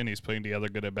in play and he's putting together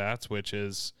good at-bats, which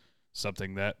is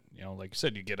something that, like you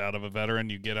said, you get out of a veteran,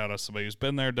 you get out of somebody who's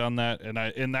been there, done that. And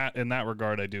in that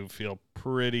regard, I do feel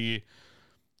pretty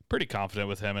confident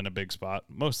with him in a big spot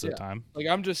most of the time. Like,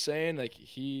 I'm just saying, like,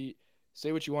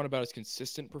 say what you want about his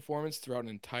consistent performance throughout an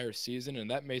entire season, and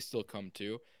that may still come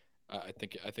too. I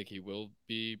think he will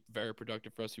be very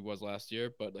productive for us. He was last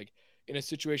year, but like in a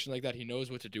situation like that, he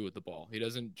knows what to do with the ball. He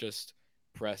doesn't just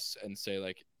press and say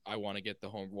like, I want to get the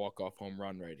walk-off home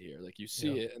run right here. Like, you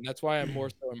see it, and that's why I'm more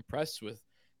so impressed with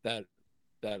that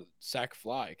sac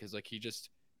fly, because like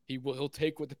he'll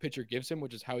take what the pitcher gives him,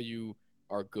 which is how you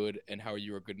are good and how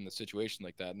you are good in a situation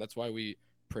like that. And that's why we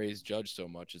praise Judge so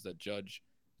much, is that Judge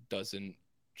doesn't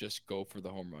just go for the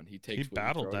home run. He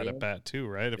battled that at bat too,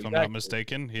 right? If I'm not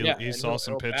mistaken, he saw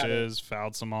some pitches,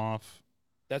 fouled some off.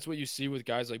 That's what you see with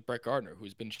guys like Brett Gardner,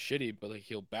 who's been shitty, but like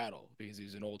he'll battle because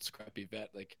he's an old scrappy vet.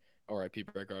 Like, R.I.P.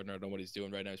 Brett Gardner. I don't know what he's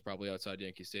doing right now. He's probably outside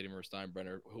Yankee Stadium or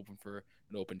Steinbrenner, hoping for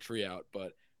an open tree out.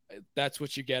 But that's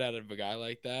what you get out of a guy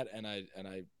like that. And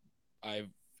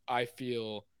I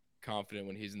feel confident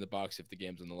when he's in the box if the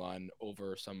game's on the line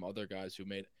over some other guys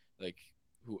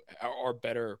who are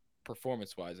better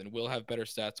performance wise and will have better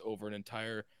stats over an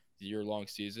entire year-long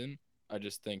season. I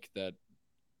just think that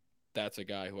that's a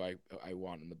guy who I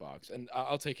want in the box, and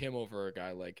I'll take him over a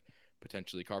guy like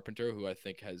potentially Carpenter, who I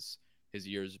think has his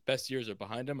best years are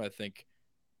behind him. I think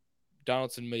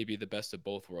Donaldson may be the best of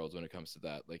both worlds when it comes to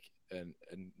that. Like, and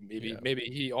maybe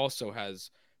he also has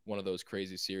one of those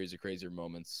crazy series of crazier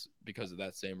moments because of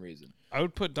that same reason. I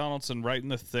would put Donaldson right in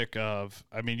the thick of,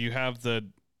 you have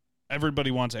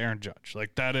everybody wants Aaron Judge.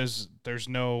 Like, there's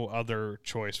no other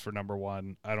choice for number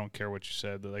one. I don't care what you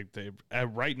said. Like,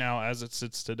 right now, as it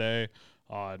sits today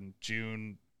on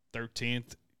June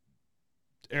 13th,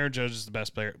 Aaron Judge is the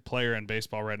best player in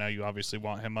baseball right now. You obviously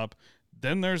want him up.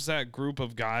 Then there's that group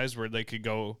of guys where they could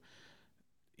go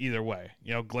either way.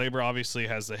 Glaber obviously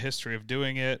has the history of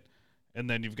doing it. And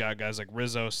then you've got guys like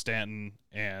Rizzo, Stanton,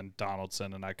 and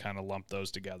Donaldson, and I kind of lump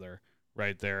those together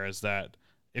right there as that.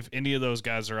 If any of those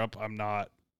guys are up, I'm not,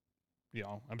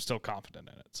 I'm still confident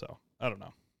in it. So, I don't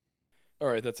know. All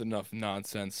right, that's enough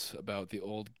nonsense about the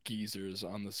old geezers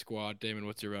on the squad. Damon,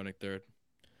 what's your rounding third?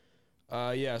 So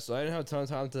I didn't have a ton of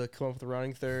time to come up with a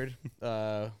rounding third.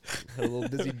 Had a little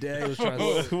busy day.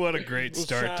 What a great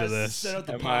start to this. Set up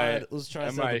the pod. Let's try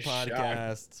to set up the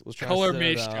podcast. Let's try Color to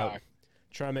me set it up. shocked.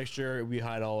 Try to make sure we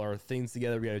had all our things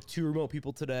together. We had 2 remote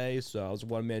people today, so it was a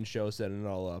one-man show setting it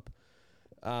all up.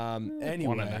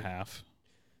 Anyway, 1.5.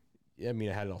 Yeah,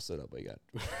 I had it all set up. I got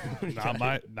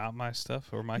not my stuff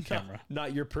or my camera.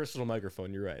 Not your personal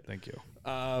microphone. You're right. Thank you.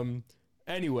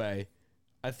 Anyway,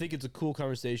 I think it's a cool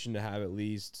conversation to have. At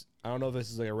least I don't know if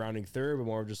this is like a rounding third, but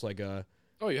more of just like a.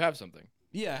 Oh, you have something.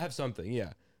 Yeah, I have something.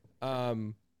 Yeah.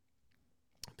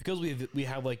 Because we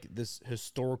have like this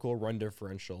historical run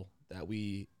differential that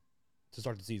to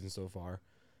start the season so far.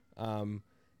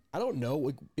 I don't know.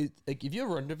 Like if you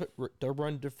have a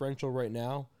run differential right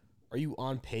now, are you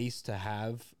on pace to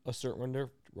have a certain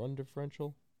run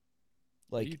differential?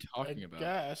 Like, what are you talking about?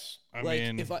 Yes. I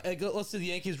mean, if let's say the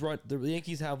Yankees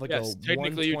have like yes, a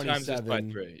technically you times this by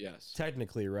 127. 3. Yes.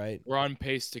 Technically, right? We're on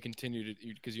pace to continue to,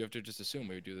 because you have to just assume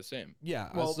we would do the same. Yeah.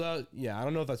 Well, I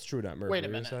don't know if that's true or not. Murphy, wait a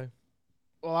minute.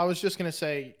 Well, I was just gonna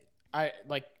say,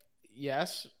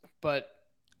 yes, but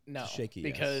no, shaky,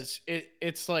 because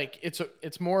it's like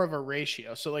it's more of a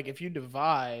ratio. So like if you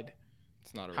divide,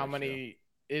 it's not a how ratio. many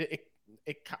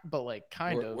but like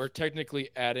kind of. We're technically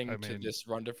adding to this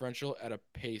run differential at a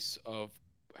pace of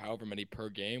however many per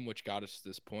game, which got us to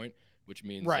this point, which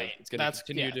means right. It's going to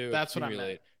continue to that's accumulate. What I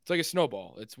meant. It's like a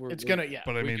snowball.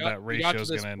 But I mean, that ratio is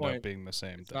going to end up being the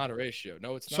same. It's not a ratio.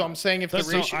 No, it's not. So I'm saying if the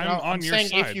ratio, I'm on your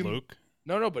side, Luke.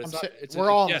 No, but it's not.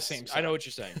 We're all on the same side. I know what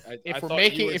you're saying.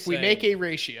 If we make a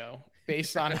ratio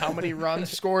based on how many runs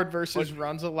scored versus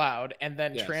runs allowed, and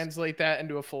then translate that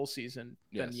into a full season,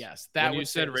 then yes, that when you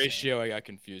said ratio, I got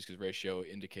confused because ratio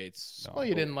indicates. Well,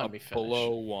 you didn't let me finish.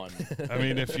 Below 1. I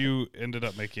mean, if you ended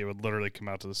up making it, would literally come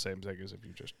out to the same thing as if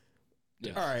you just.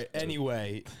 Yes. All right.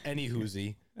 Anyway, any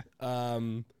whoozy.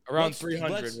 Around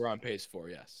 300, we're on pace for.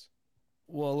 Yes.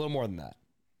 Well, a little more than that.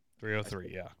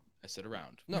 303. Yeah. I said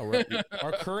around. No,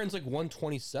 our current's like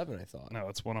 127. I thought. No,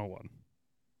 it's 101.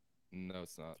 No,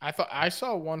 it's not. I thought I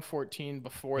saw 114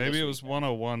 before. Maybe this it was weekend.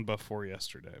 101 before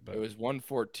yesterday, but It was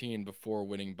 114 before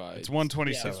winning by. it's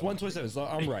 127. It's 127. So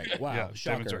I'm right. Wow. Yeah, David's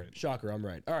Shocker. right. Shocker. I'm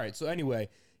right. All right. So anyway,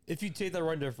 if you take that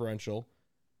run differential,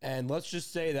 and let's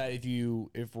just say that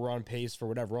if we're on pace for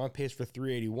whatever, we're on pace for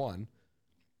 381.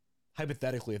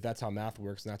 Hypothetically, if that's how math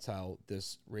works and that's how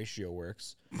this ratio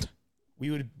works, we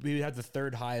would have the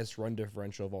third highest run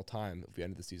differential of all time if we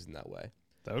ended the season that way.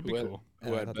 That would be cool.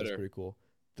 And I thought that was pretty cool.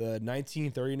 The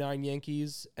 1939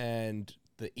 Yankees and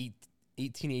the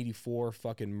 1884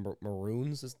 fucking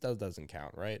Maroons, that doesn't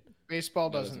count, right? Baseball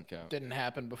doesn't count. Didn't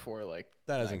happen before like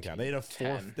That doesn't count. They had a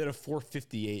 1910.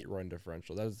 458 run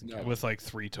differential. That doesn't count. With like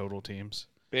 3 total teams.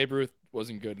 Babe Ruth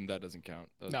wasn't good, and that doesn't count.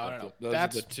 No. Those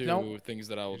That's are the two things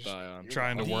that I will die on.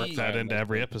 Trying to work that into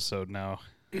every episode now.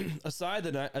 Besides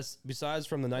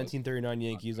from the 1939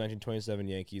 Yankees, 1927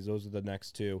 Yankees, those are the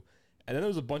next two. And then there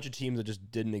was a bunch of teams that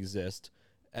just didn't exist.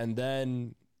 And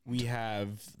then we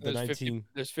have the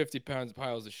there's 50 pounds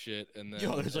piles of shit, and then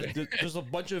there's a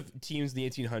bunch of teams in the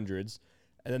 1800s,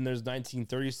 and then there's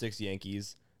 1936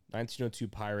 Yankees, 1902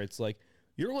 Pirates. Like,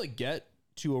 you don't really get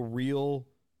to a real,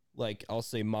 like, I'll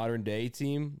say modern day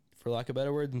team, for lack of a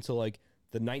better word, until like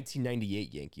the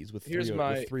 1998 Yankees with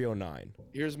 309.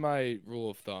 Here's my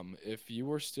rule of thumb: if you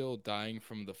were still dying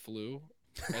from the flu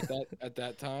at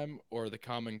that time, or the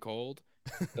common cold,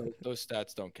 those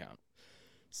stats don't count.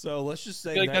 So let's just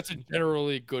say I feel like that's a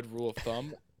generally good rule of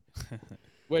thumb.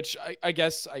 Which I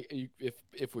guess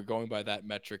if we're going by that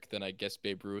metric, then I guess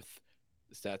Babe Ruth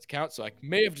the stats count. So I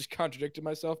may have just contradicted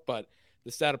myself, but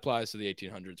the stat applies to the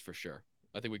 1800s for sure.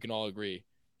 I think we can all agree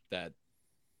that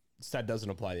stat doesn't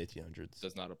apply to the 1800s.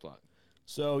 Does not apply.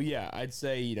 So yeah, I'd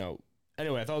say,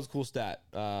 anyway, I thought it was a cool stat.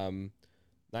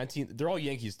 19, they're all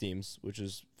Yankees teams, which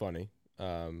is funny.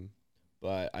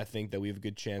 But I think that we have a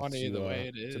good chance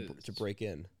to break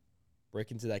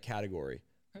into that category.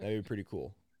 That'd be pretty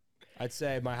cool. I'd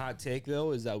say my hot take though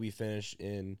is that we finish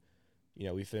with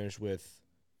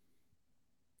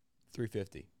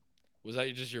 350. Was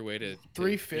that just your way to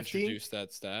 350 introduce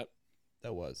that stat?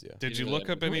 That was, yeah. Did you look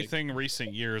up anything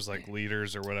recent years, like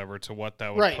leaders or whatever, to what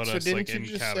that would put us like in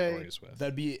categories with?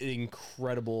 That'd be an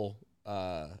incredible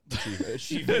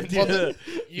achievement. Well,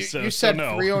 you said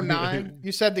 309.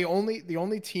 You said the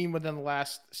only team within the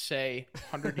last, say,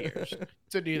 100 years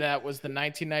to do that was the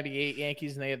 1998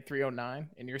 Yankees, and they had 309.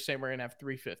 And you're saying we're gonna have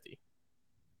 350.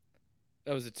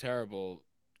 That was a terrible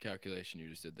calculation you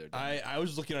just did there. I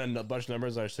was looking at a bunch of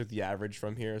numbers. And I just took the average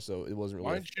from here, so it wasn't really.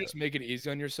 Why don't you just make it easy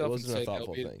on yourself and say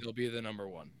they'll be the number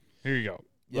one? Here you go.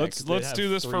 Yeah, let's do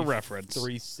this for reference.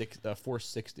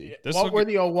 460. What were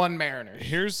the 01 Mariners?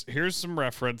 Here's some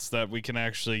reference that we can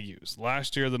actually use.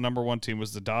 Last year, the number one team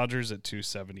was the Dodgers at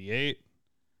 278.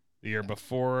 The year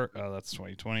before, that's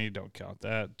 2020. Don't count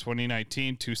that.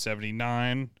 2019,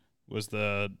 279 was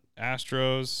the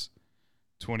Astros.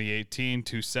 2018,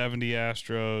 270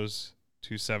 Astros.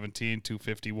 2017,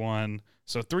 251.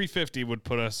 So 350 would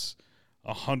put us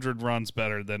 100 runs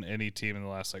better than any team in the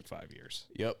last 5 years.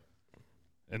 Yep.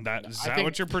 And is that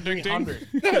what you're predicting?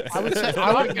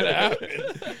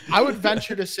 I would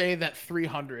venture to say that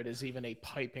 300 is even a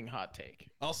piping hot take.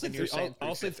 I'll say 300.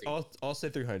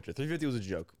 350 was a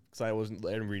joke because I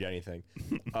didn't read anything.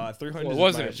 300. Well, it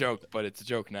wasn't a joke, but it's a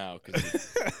joke now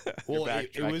because well,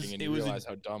 you realize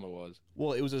how dumb it was.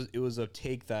 Well, it was a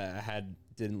take that I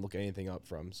didn't look anything up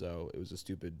from, so it was a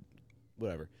stupid,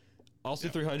 whatever. I'll say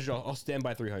 300. I'll stand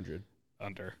by 300.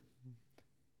 Under.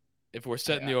 If we're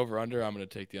setting the over-under, I'm going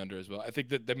to take the under as well. I think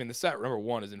that, the stat number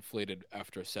one is inflated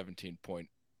after a 17-run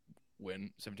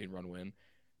win.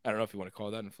 I don't know if you want to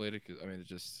call that inflated because, it's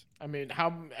just...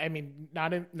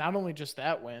 not only just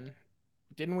that win.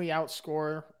 Didn't we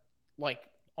outscore,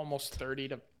 almost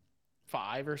 30-5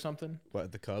 or something?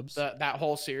 What, the Cubs? That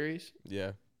whole series?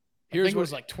 Yeah. I think it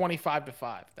was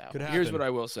 25-5. Here's what I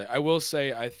will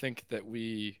say. I think that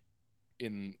we... I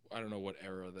don't know what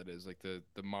era that is, the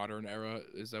modern era,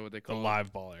 is that what they call it? The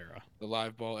live ball era. The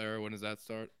live ball era, when does that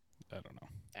start? I don't know.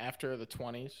 After the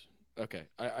 20s. Okay.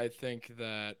 I think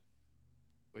that,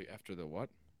 after the what?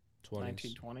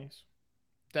 1920s.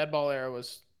 Dead ball era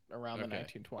was around the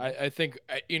 1920s. I think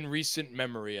in recent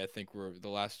memory, I think we're the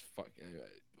last,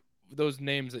 those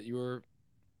names that you were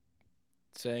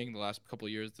saying the last couple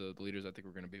of years, the leaders, I think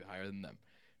we're going to be higher than them.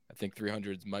 I think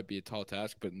 300s might be a tall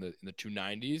task, but in the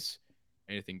 290s,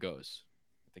 anything goes.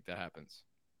 I think that happens.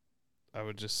 I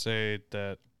would just say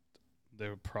that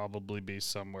there would probably be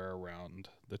somewhere around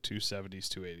the 270s,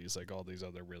 280s, like all these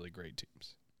other really great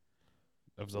teams.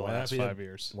 of the last 5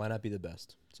 years. Why not be the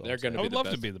best? They're going to. I would love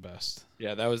to be the best.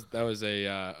 Yeah, that was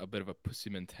a bit of a pussy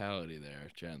mentality there,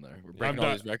 Chandler. We're breaking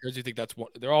all these records. You think that's one?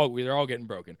 They're all getting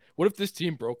broken. What if this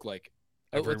team broke like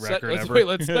every record ever? Wait,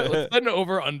 let's set an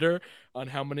over under on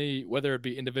how many, whether it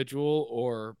be individual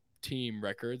or team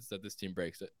records that this team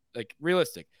breaks. It like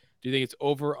realistic. Do you think it's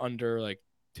over under like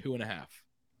 2.5?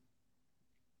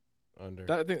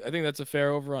 Under. I think that's a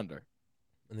fair over under.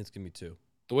 And it's gonna be 2.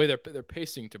 The way they're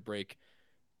pacing to break,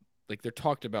 like they're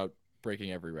talked about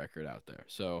breaking every record out there.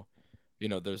 So,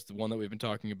 there's the one that we've been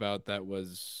talking about that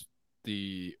was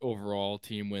the overall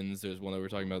team wins. There's one that we're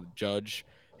talking about, Judge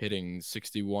hitting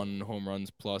 61 home runs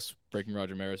plus, breaking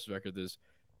Roger Maris' record. There's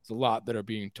a lot that are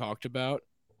being talked about,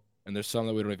 and there's some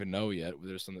that we don't even know yet.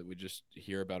 There's some that we just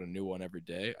hear about a new one every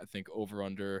day. I think over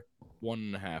under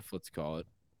 1.5, let's call it.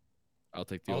 I'll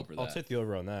take the over. I'll take the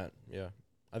over on that. Yeah,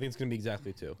 I think it's gonna be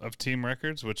exactly 2 of team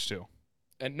records. Which 2?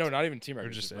 And no, not even team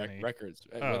records, just records,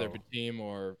 whether it be team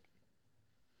or.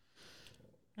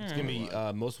 It's gonna be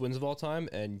most wins of all time,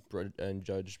 and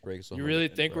Judge breaks. You really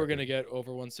think we're gonna get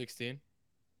over 116?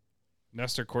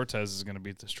 Nestor Cortez is gonna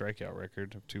beat the strikeout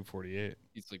record of 248.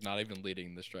 He's like not even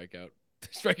leading the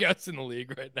strikeouts in the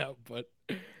league right now, but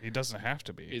he doesn't have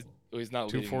to be. He's not.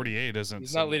 248 isn't.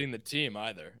 He's not leading the team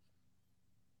either.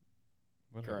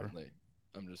 Whatever. Currently,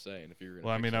 I'm just saying if you're.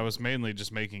 Well, I mean, I was mainly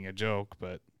just making a joke,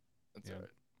 but that's all right.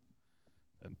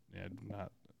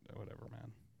 Not whatever,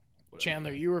 man. Whatever.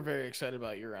 Chandler, you were very excited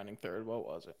about your running third. What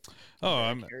was it?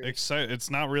 I'm excited. It's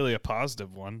not really a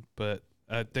positive one, but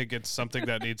I think it's something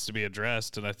that needs to be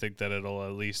addressed, and I think that it'll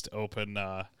at least open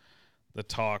the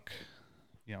talk,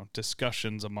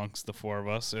 discussions amongst the 4 of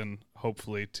us, and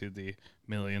hopefully to the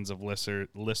millions of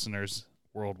listeners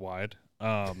worldwide.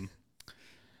 My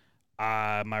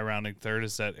rounding third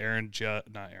is that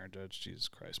not Aaron Judge, Jesus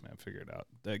Christ, man, figure it out.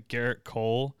 That Garrett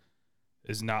Cole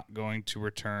is not going to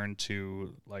return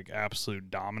to like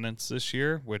absolute dominance this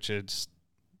year, which is,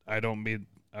 I don't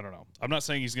know. I'm not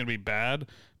saying he's going to be bad,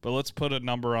 but let's put a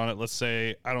number on it. Let's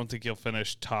say I don't think he'll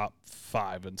finish top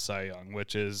 5 in Cy Young,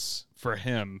 which is for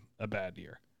him a bad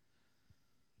year.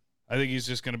 I think he's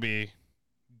just going to be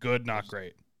good, not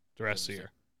great the rest of the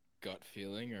year. Gut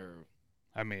feeling, or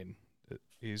I mean,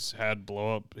 he's had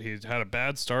blow up. He's had a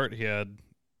bad start he had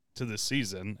to the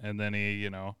season, and then he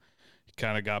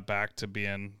kind of got back to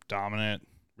being dominant,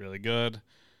 really good.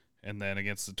 And then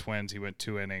against the Twins, he went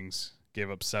 2 innings, gave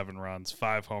up 7 runs,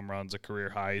 5 home runs, a career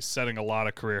high. He's setting a lot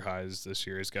of career highs this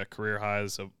year. He's got career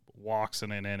highs of walks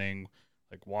in an inning,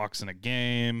 like walks in a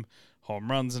game,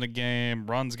 home runs in a game,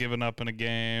 runs given up in a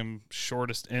game,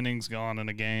 shortest innings gone in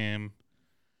a game.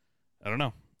 I don't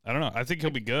know. I think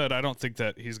he'll be good. I don't think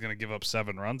that he's going to give up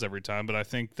 7 runs every time, but I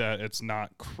think that it's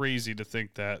not crazy to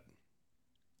think that,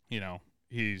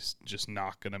 he's just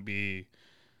not going to be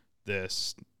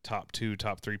this top 2,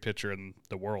 top 3 pitcher in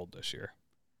the world this year.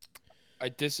 I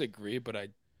disagree, but I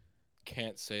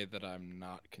can't say that I'm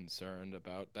not concerned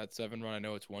about that 7 run. I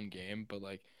know it's 1 game, but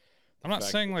like, I'm not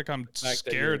saying like I'm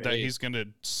scared that he's going to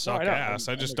suck ass.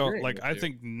 I just don't like. I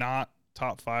think not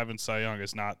top 5 in Cy Young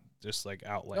is not just like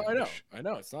outlandish. No, I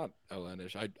know it's not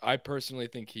outlandish. I personally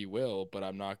think he will, but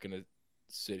I'm not going to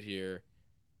sit here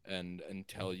and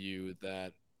tell you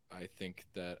that I think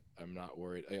that I'm not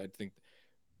worried. I think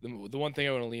the one thing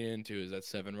I want to lean into is that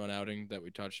 7-run outing that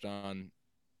we touched on.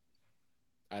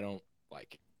 I don't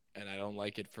like it, and I don't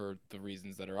like it for the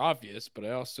reasons that are obvious, but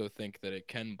I also think that it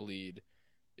can bleed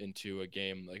into a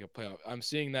game like a playoff. I'm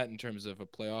seeing that in terms of a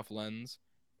playoff lens,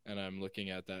 and I'm looking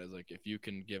at that as like, if you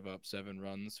can give up 7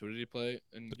 runs, who did he play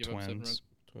and give up 7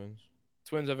 runs?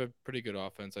 Twins have a pretty good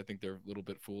offense. I think they're a little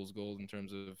bit fool's gold in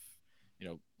terms of,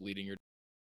 leading your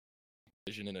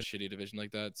division in a shitty division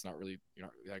like that. It's not really,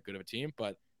 that good of a team,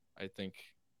 but I think,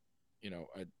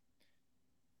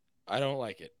 I don't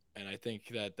like it. And I think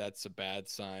that that's a bad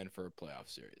sign for a playoff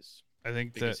series. I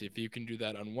think because that if you can do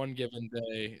that on one given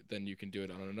day, then you can do it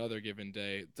on another given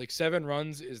day. It's like 7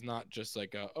 runs is not just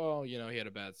like he had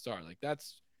a bad start. Like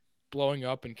that's blowing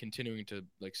up and continuing to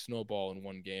like snowball in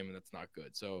one game, and that's not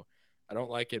good. So I don't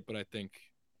like it, but I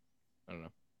don't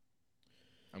know.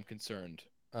 I'm concerned.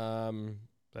 That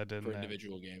didn't for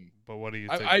individual game. But what do you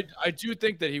think? I do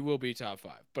think that he will be top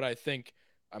 5, but I think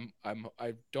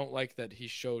I don't like that he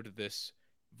showed this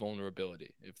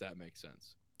vulnerability, if that makes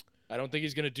sense. I don't think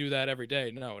he's going to do that every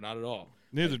day. No, not at all.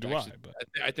 Neither do I. But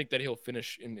I think that he'll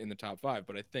finish in the top 5,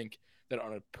 but I think that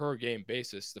on a per game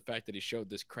basis, the fact that he showed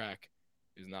this crack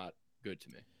is not good to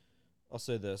me. I'll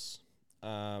say this.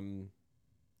 We've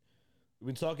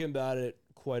been talking about it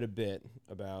quite a bit,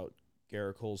 about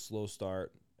Garrett Cole's slow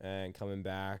start and coming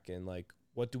back, and like,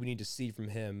 what do we need to see from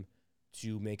him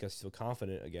to make us feel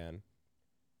confident again.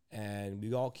 And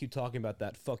we all keep talking about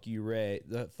that fuck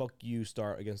you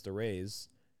start against the Rays.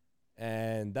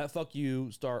 And that fuck you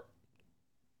start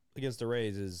against the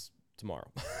Rays is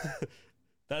tomorrow.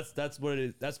 That's what it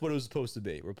is. That's what it was supposed to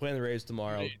be. We're playing the Rays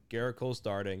tomorrow. Right. Garrett Cole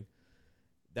starting.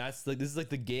 This is like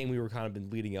the game we were kind of been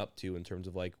leading up to in terms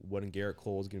of like when Garrett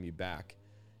Cole is going to be back.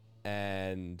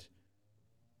 And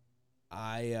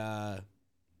I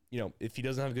if he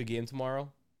doesn't have a good game tomorrow,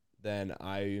 then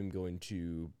I am going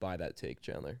to buy that take,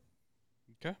 Chandler.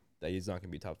 Okay. That he's not going to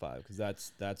be top 5, because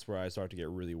that's where I start to get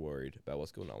really worried about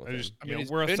what's going on with him.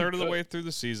 We're a third of the way through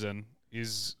the season.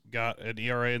 He's got an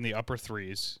ERA in the upper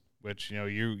 3s, which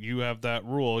you have that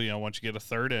rule. Once you get a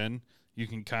third in, you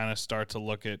can kind of start to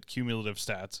look at cumulative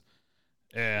stats.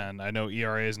 And I know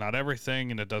ERA is not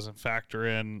everything, and it doesn't factor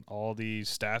in all the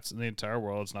stats in the entire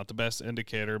world. It's not the best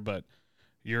indicator, but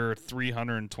your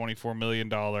 $324 million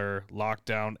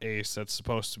lockdown ace that's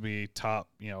supposed to be top,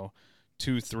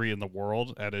 2-3 in the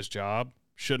world at his job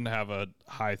shouldn't have a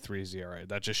high 3s ERA.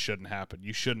 That just shouldn't happen.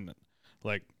 You shouldn't.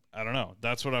 I don't know.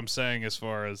 That's what I'm saying as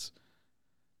far as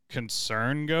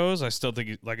concern goes. I still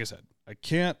think, like I said, I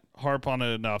can't harp on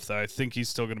it enough that I think he's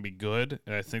still going to be good,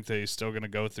 and I think that he's still going to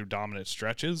go through dominant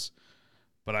stretches.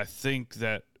 But I think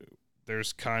that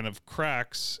there's kind of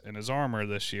cracks in his armor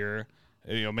this year.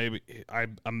 Maybe I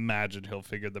imagine he'll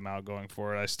figure them out going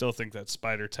forward. I still think that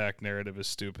Spider Tech narrative is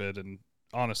stupid and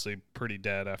honestly pretty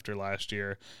dead after last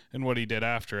year and what he did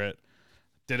after it.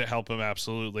 Did it help him?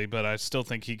 Absolutely. But I still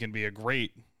think he can be a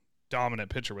great dominant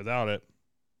pitcher without it.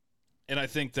 And I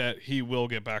think that he will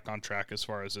get back on track as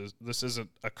far as this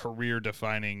isn't a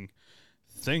career-defining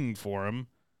thing for him.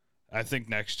 I think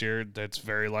next year that's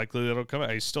very likely that it'll come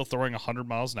out. He's still throwing 100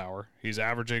 miles an hour. He's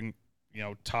averaging,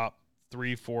 top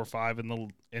 3, 4, 5 in the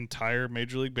entire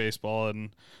Major League Baseball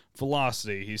and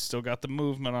velocity. He's still got the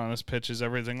movement on his pitches,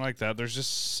 everything like that. There's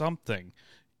just something.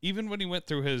 Even when he went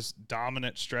through his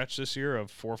dominant stretch this year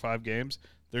of 4 or 5 games,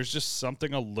 there's just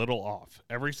something a little off.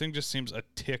 Everything just seems a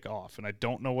tick off, and I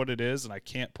don't know what it is, and I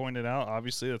can't point it out.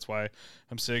 Obviously, that's why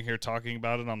I'm sitting here talking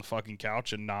about it on the fucking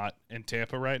couch and not in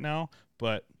Tampa right now.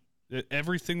 But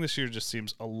everything this year just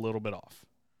seems a little bit off.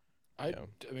 I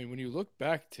mean, when you look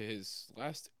back to his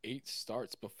last 8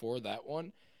 starts before that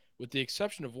one, with the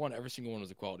exception of one, every single one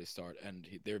was a quality start, and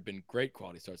there have been great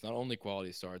quality starts, not only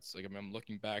quality starts. I'm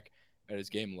looking back at his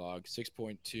game log,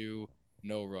 6.2,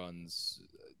 no runs.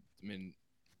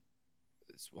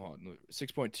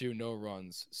 6.2, no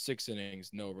runs, 6 innings,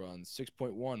 no runs,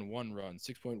 6.1, 1 run,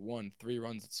 6.1, 3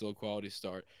 runs, it's still a quality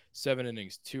start, 7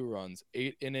 innings, 2 runs,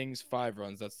 8 innings, 5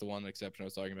 runs, that's the one exception I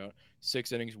was talking about,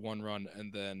 6 innings, 1 run,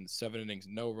 and then 7 innings,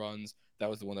 no runs, that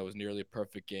was the one that was nearly a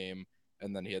perfect game,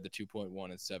 and then he had the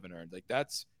 2.1 and 7 earned. I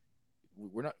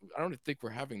don't think we're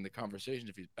having the conversation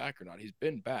if he's back or not. He's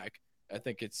been back. I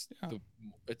think that's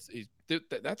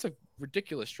a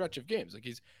ridiculous stretch of games.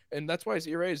 And that's why his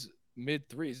ERA is mid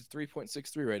 3s,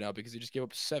 3.63 right now, because he just gave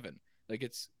up 7.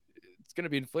 It's going to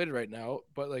be inflated right now,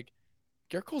 but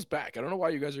Garrett Cole's back. I don't know why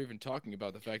you guys are even talking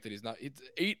about the fact that he's not. It's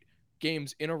 8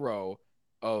 games in a row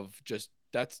of just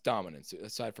that's dominance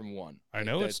aside from one. I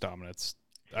know it's dominance.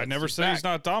 I never say he's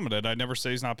not dominant. I never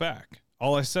say he's not back.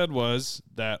 All I said was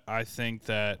that I think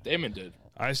that Damon did.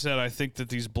 I said I think that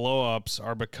these blow-ups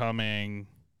are becoming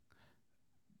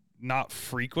not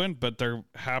frequent, but they're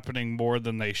happening more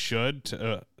than they should,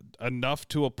 enough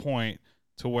to a point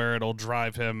to where it'll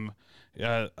drive him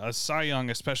a Cy Young,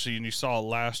 especially, and you saw it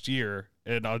last year,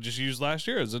 and I'll just use last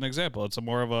year as an example. It's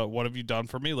more of a what have you done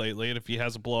for me lately, and if he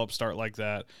has a blow-up start like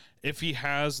that, if he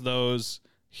has those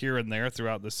here and there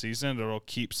throughout the season, it'll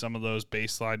keep some of those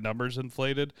baseline numbers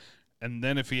inflated. And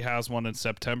then if he has one in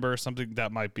September or something,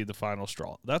 that might be the final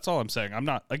straw. That's all I'm saying.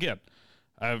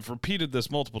 I've repeated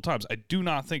this multiple times. I do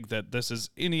not think that this is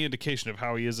any indication of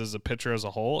how he is as a pitcher as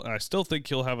a whole. And I still think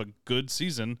he'll have a good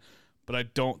season, but I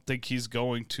don't think he's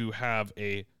going to have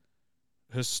a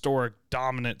historic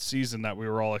dominant season that we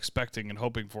were all expecting and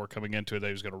hoping for coming into it. That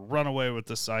he was going to run away with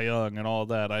the Cy Young and all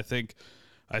that. I think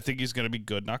he's going to be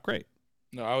good, not great.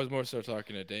 No, I was more so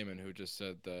talking to Damon, who just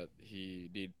said that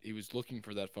he was looking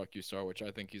for that fuck you star, which I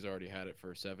think he's already had it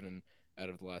for 7 out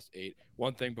of the last 8.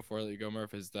 One thing before I let you go,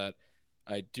 Murph, is that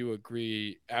I do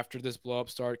agree after this blow up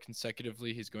start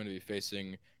consecutively, he's going to be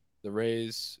facing the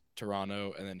Rays,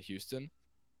 Toronto, and then Houston.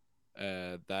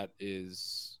 That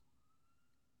is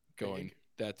going.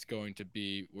 That's going to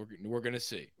be. We're going to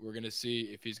see. We're going to see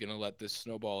if he's going to let this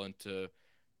snowball into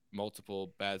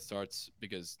multiple bad starts,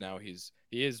 because now he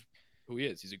is who he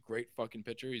is. He's a great fucking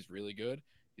pitcher. He's really good.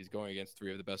 He's going against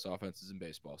 3 of the best offenses in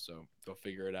baseball. So they'll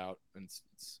figure it out. And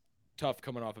tough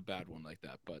coming off a bad one like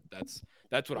that. But that's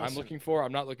what I'm looking for.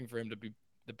 I'm not looking for him to be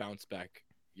the bounce back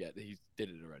yet. He did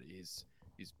it already.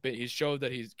 He's showed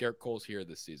that Garrett Cole's here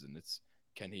this season.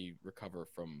 Can he recover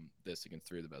from this against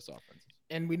three of the best offenses?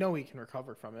 And we know he can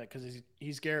recover from it because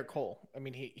he's Garrett Cole. I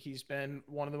mean, he's been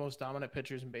one of the most dominant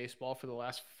pitchers in baseball for the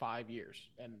last 5 years,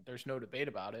 and there's no debate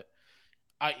about it.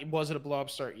 Was it a blow-up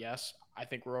start? Yes. I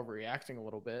think we're overreacting a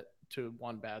little bit to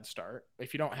one bad start.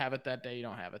 If you don't have it that day, you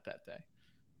don't have it that day.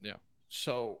 Yeah.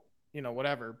 So,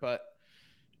 whatever. But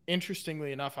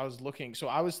interestingly enough, I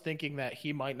was thinking that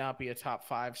he might not be a top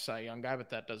 5 Cy Young guy, but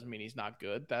that doesn't mean he's not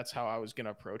good. That's how I was going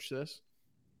to approach this.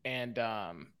 And,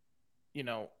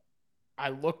 I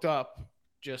looked up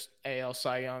just AL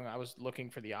Cy Young. I was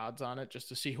looking for the odds on it just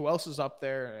to see who else is up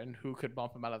there and who could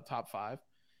bump him out of the top 5.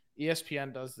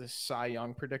 ESPN does this Cy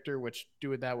Young predictor, which do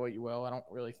with that what you will. I don't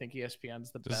really think ESPN's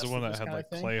the best. This is the one that had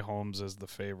like Clay Holmes as the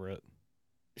favorite.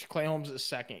 Clay Holmes is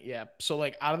second, yeah. So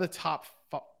like out of the top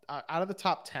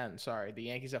 10, the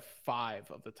Yankees have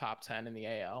 5 of the top 10 in the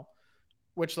AL,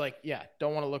 which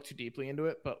don't want to look too deeply into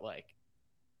it, but like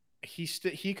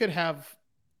he could have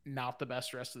not the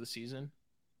best rest of the season,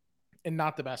 and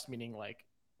not the best meaning like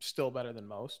still better than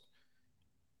most,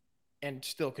 and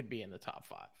still could be in the top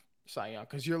 5 Cy Young,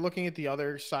 because you're looking at the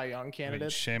other Cy Young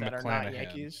candidates that are not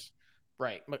Yankees.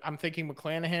 Right. I'm thinking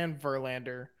McClanahan,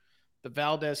 Verlander, the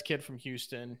Valdez kid from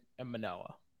Houston, and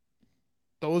Manoah.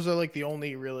 Those are like the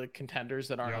only really contenders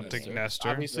that aren't. You don't think Nestor?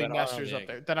 Obviously, Nestor's up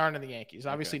there that aren't in the Yankees.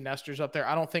 Obviously, Nestor's up there.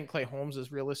 I don't think Clay Holmes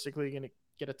is realistically going to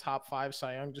get a top 5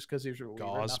 Cy Young just because he's a reliever.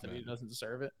 Not that he doesn't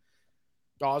deserve it.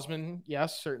 Gausman,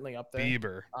 yes, certainly up there.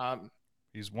 Bieber.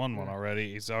 He's won one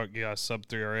already. He's out. Yeah, sub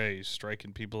 3 RA. He's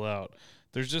striking people out.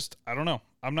 There's just, I don't know.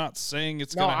 I'm not saying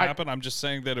it's going to happen. I'm just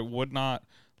saying that it would not.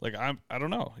 Like, I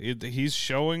don't know. He's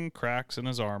showing cracks in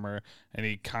his armor, and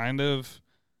he kind of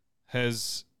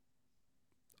has.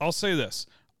 I'll say this.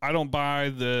 I don't buy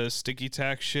the sticky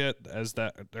tack shit as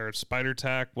that, or spider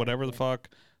tack, whatever the fuck,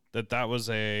 that was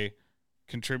a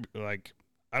like,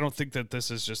 I don't think that this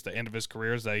is just the end of his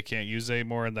career, is that he can't use it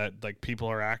anymore and that like people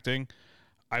are acting.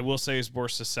 I will say he's more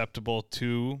susceptible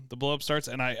to the blow-up starts,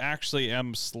 and I actually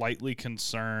am slightly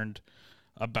concerned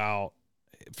about,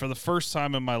 for the first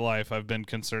time in my life, I've been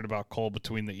concerned about Cole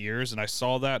between the ears, and I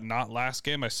saw that not last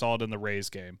game, I saw it in the Rays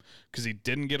game, because he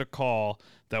didn't get a call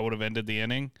that would have ended the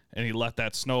inning, and he let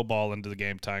that snowball into the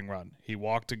game-tying run. He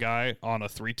walked a guy on a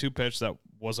 3-2 pitch that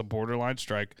was a borderline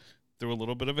strike, threw a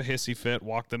little bit of a hissy fit,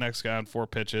 walked the next guy on 4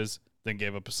 pitches, then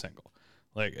gave up a single.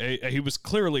 Like, he was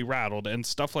clearly rattled, and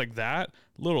stuff like that,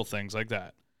 little things like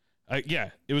that.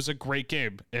 Yeah, it was a great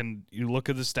game, and you look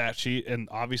at the stat sheet, and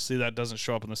obviously that doesn't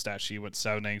show up in the stat sheet. Went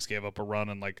 7 innings, gave up a run,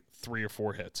 and like 3 or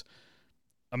 4 hits.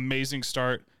 Amazing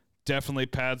start, definitely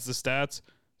pads the stats.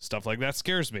 Stuff like that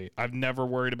scares me. I've never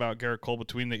worried about Garrett Cole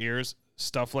between the ears.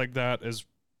 Stuff like that is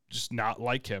just not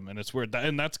like him, and it's weird.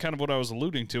 And that's kind of what I was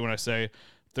alluding to when I say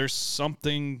there's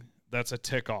something that's a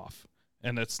tick off,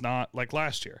 and it's not like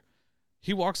last year.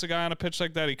 He walks a guy on a pitch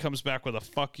like that, he comes back with a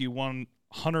fuck you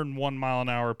 101 mile an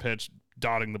hour pitch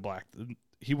dotting the black.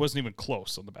 He wasn't even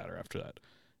close on the batter after that.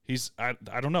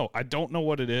 I don't know. I don't know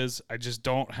what it is. I just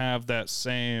don't have that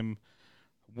same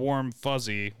warm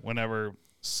fuzzy whenever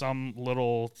some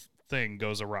little thing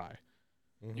goes awry.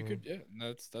 You could,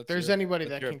 that's there's anybody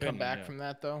that can come back from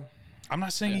that though. I'm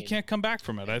not saying he can't come back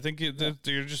from it. I think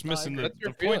you're just missing the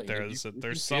point there. Is that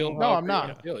there's some. No, I'm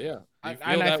not. Yeah. And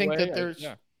I think that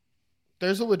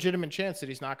there's a legitimate chance that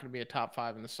he's not going to be a top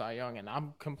 5 in the Cy Young, and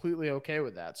I'm completely okay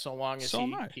with that, so long as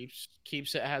he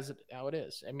keeps it how it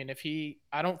is. I mean,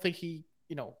 I don't think he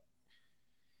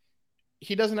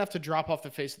doesn't have to drop off the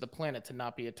face of the planet to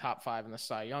not be a top 5 in the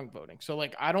Cy Young voting. So,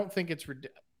 like, I don't think it's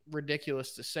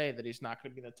ridiculous to say that he's not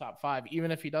going to be in the top 5,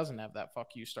 even if he doesn't have that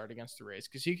fuck you start against the Rays,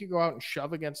 because he could go out and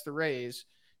shove against the Rays,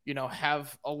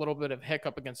 have a little bit of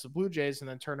hiccup against the Blue Jays and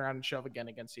then turn around and shove again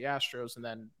against the Astros. And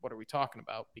then what are we talking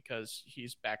about? Because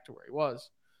he's back to where he was.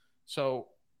 So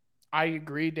I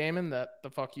agree, Damon, that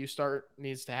the fuck you start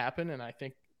needs to happen. And I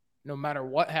think no matter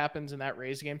what happens in that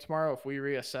Rays game tomorrow, if we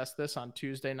reassess this on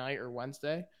Tuesday night or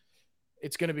Wednesday,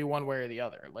 it's going to be one way or the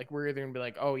other. Like, we're either going to be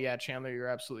like, oh yeah, Chandler, you're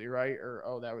absolutely right. Or,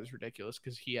 oh, that was ridiculous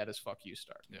because he had his fuck you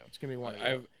start. Yeah. It's going to be one.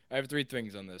 I have 3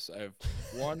 things on this. I have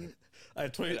one. I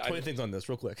have 20 things on this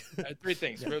real quick. I have 3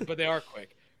 things, but they are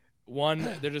quick. One,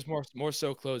 they're just more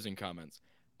so closing comments.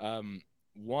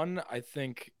 One, I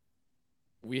think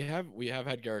we have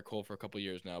had Garrett Cole for a couple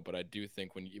years now, but I do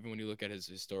think when you look at his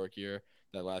historic year,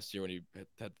 that last year when he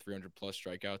had 300 plus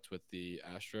strikeouts with the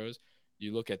Astros,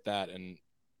 you look at that and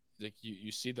like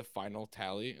you see the final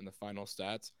tally and the final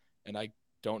stats, and I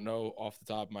don't know off the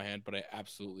top of my head, but I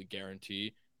absolutely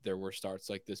guarantee there were starts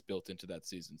like this built into that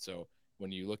season. So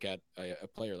when you look at a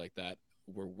player like that,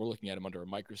 we're looking at him under a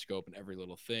microscope and every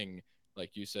little thing,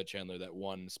 like you said, Chandler, that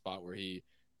one spot where he,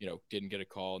 didn't get a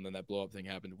call and then that blow up thing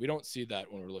happened. We don't see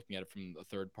that when we're looking at it from a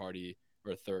third party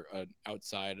or an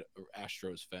outside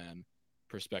Astros fan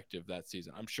perspective that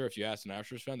season. I'm sure if you asked an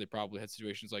Astros fan, they probably had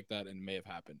situations like that and it may have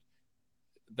happened.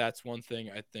 That's one thing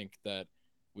I think that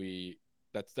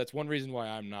that's one reason why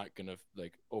I'm not gonna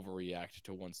like overreact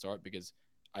to one start, because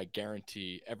I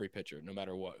guarantee every pitcher, no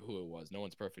matter who it was, no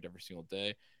one's perfect every single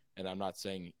day. And I'm not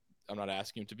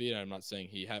asking him to be, and I'm not saying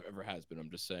he ever has been. I'm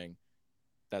just saying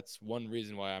that's one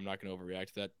reason why I'm not going to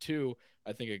overreact to that. Two,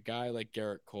 I think a guy like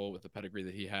Garrett Cole with the pedigree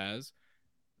that he has,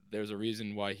 there's a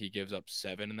reason why he gives up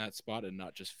 7 in that spot and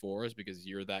not just 4, is because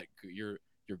you're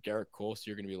Garrett Cole, so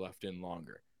you're going to be left in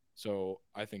longer. So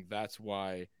I think that's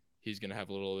why he's going to have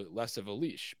a little less of a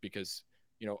leash, because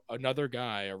another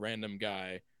guy, a random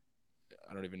guy,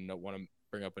 I don't even want to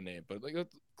bring up a name, but like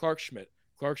Clark Schmidt.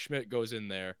 Clark Schmidt goes in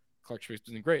there. Clark Schmidt's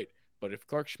doing great, but if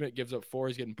Clark Schmidt gives up 4,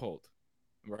 he's getting pulled.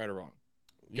 Right or wrong?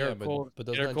 Garrett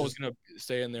Cole's going to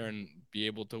stay in there and be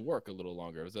able to work a little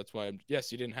longer. That's why yes,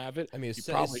 he didn't have it. I mean, is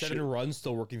 7 runs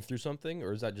still working through something,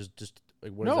 or is that just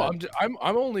like what? No,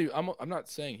 I'm not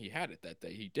saying he had it that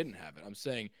day. He didn't have it. I'm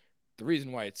saying the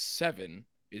reason why it's 7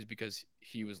 is because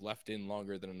he was left in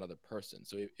longer than another person.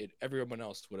 So everyone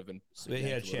else would have been. So he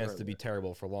had a chance to be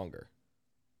terrible for longer.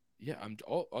 Yeah,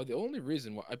 the only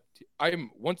reason why I'm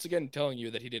once again telling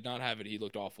you that he did not have it. He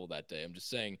looked awful that day. I'm just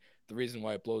saying the reason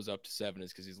why it blows up to 7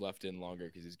 is because he's left in longer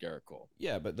because he's Garrett Cole.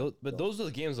 Yeah, but those are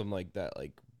the games I'm like that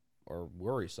are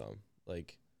worrisome.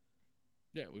 Like,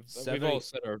 yeah, we've all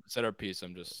said our piece.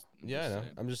 I'm just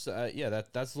that's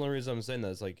the only reason I'm saying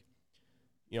that. It's like,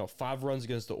 5 runs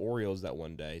against the Orioles that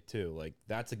one day too. Like,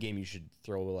 that's a game you should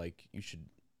throw. Like, you should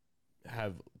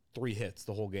have 3 hits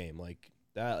the whole game. Like.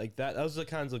 Those are the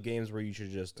kinds of games where you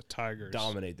should just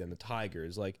dominate them. The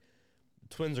Tigers, like, the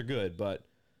Twins are good, but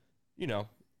I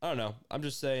don't know. I'm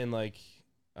just saying, like,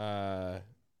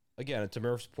 again, to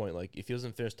Murph's point, like, if he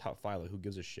doesn't finish top 5, like, who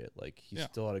gives a shit? Like, he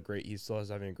still is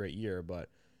having a great year, but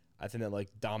I think that, like,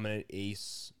 dominant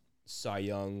ace, Cy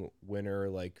Young winner,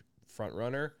 like, front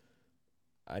runner,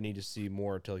 I need to see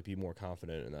more to like be more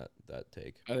confident in that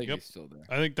take. I think he's still there.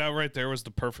 I think that right there was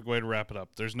the perfect way to wrap it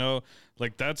up. There's no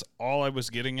that's all I was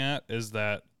getting at, is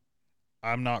that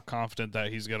I'm not confident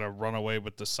that he's gonna run away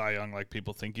with the Cy Young like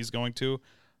people think he's going to.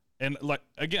 And like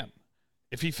again,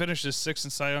 if he finishes 6th in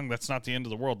Cy Young, that's not the end of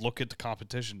the world. Look at the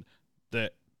competition.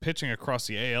 The pitching across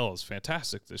the AL is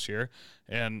fantastic this year,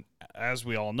 and as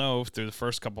we all know, through the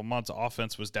first couple months,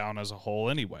 offense was down as a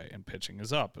whole anyway, and pitching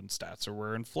is up, and stats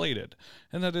were inflated,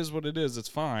 and that is what it is. It's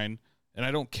fine, and I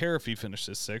don't care if he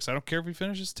finishes 6th. I don't care if he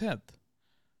finishes 10th.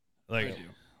 Like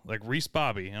Reese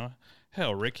Bobby,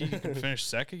 hell, Ricky, you can finish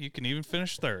 2nd. You can even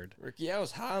finish 3rd. Ricky, I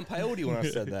was high on peyote when I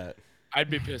said that.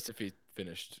 I'd be pissed if he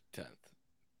finished 10th.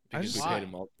 Because we paid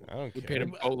him all. I don't care. We paid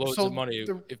him loads of money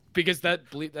because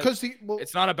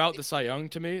it's not about the Cy Young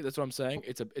to me. That's what I'm saying.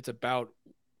 It's about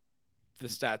the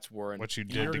stats were and what you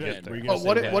did to get there. But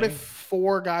what if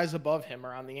 4 guys above him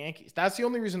are on the Yankees? That's the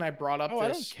only reason I brought up this I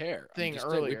don't care. thing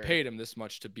earlier. We paid him this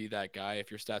much to be that guy.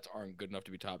 If your stats aren't good enough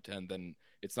to be top 10, then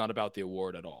it's not about the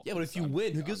award at all. Yeah, but if you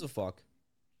win, who gives a fuck?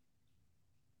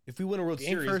 If we win a World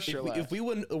Series, if we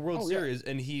win a World Series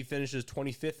and he finishes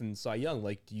 25th in Cy Young,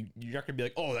 like you're not gonna be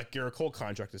like, oh, that Garrett Cole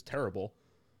contract is terrible.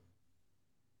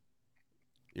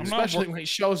 Especially when he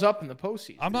shows up in the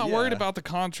postseason. I'm not worried about the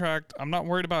contract. I'm not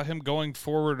worried about him going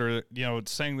forward or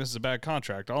saying this is a bad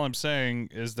contract. All I'm saying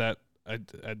is that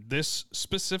at this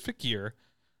specific year,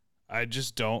 I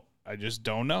just don't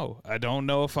know. I don't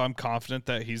know if I'm confident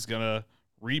that he's gonna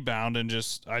rebound and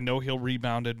I know he'll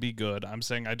rebound and be good. I'm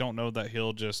saying I don't know that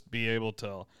he'll just be able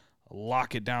to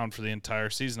lock it down for the entire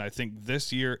season. I think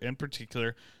this year in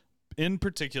particular,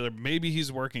 maybe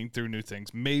he's working through new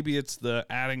things. Maybe it's the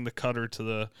adding the cutter to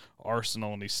the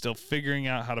arsenal and he's still figuring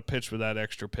out how to pitch with that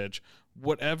extra pitch.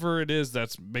 Whatever it is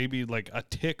that's maybe like a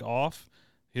tick off,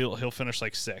 he'll finish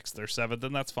like 6th or 7th,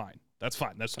 and that's fine. That's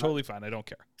fine. That's totally fine. I don't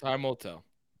care. Time will tell.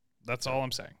 That's all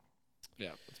I'm saying.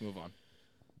 Yeah, let's move on.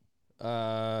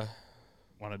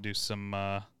 Want to do some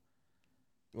hot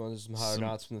or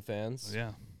nots from the fans?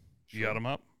 Yeah. You got them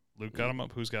up? Luke got them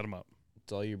up? Who's got them up?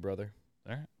 It's all you, brother.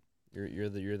 All right. You're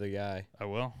the guy. I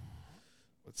will.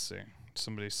 Let's see.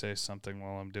 Somebody say something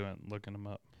while I'm looking them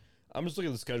up. I'm just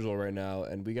looking at the schedule right now,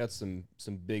 and we got some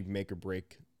big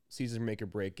season make or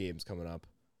break games coming up.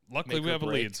 Luckily, we have a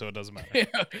lead, so it doesn't matter.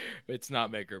 It's not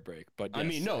make or break, but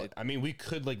yes, I mean, we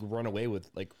could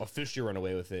officially run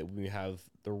away with it. We have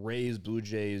the Rays, Blue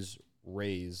Jays,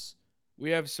 Rays, we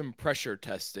have some pressure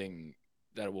testing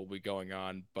that will be going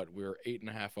on, but we're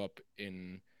 8.5 up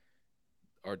in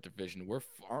our division.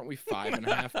 Aren't we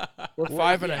 5.5? We're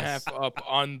 5.5 up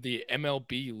on the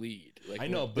MLB lead. Like, I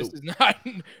know, but this is not.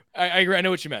 I know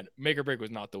what you meant. Make or break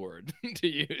was not the word to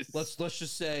use. Let's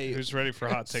just say Who's ready for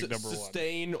hot take number 1?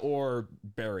 Sustain or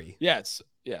bury. Yes,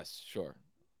 sure.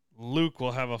 Luke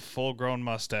will have a full-grown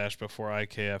mustache before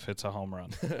IKF hits a home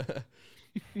run.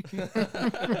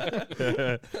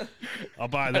 I'll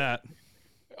buy that.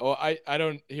 Oh, I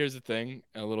don't. Here's the thing.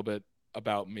 A little bit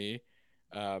about me.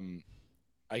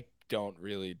 I don't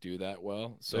really do that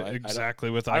well. So exactly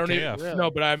with IKF. I don't even, no,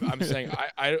 but I'm saying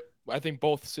I think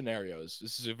both scenarios.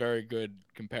 This is a very good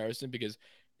comparison because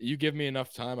you give me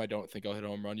enough time, I don't think I'll hit a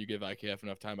home run. You give IKF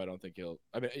enough time, I don't think he'll.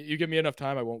 I mean, you give me enough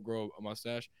time, I won't grow a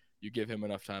mustache. You give him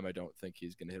enough time, I don't think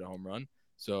he's gonna hit a home run.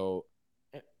 So,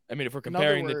 I mean, if we're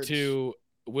comparing the two,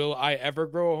 will I ever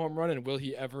grow a home run, and will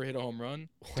he ever hit a home run?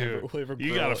 Dude,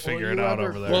 you got to figure it out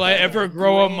over there. Will I ever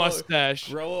grow a mustache?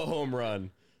 Grow a home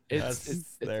run.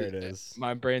 There it is.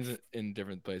 My brain's in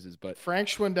different places, but Frank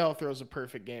Schwindel throws a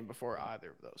perfect game before either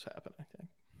of those happen, I think.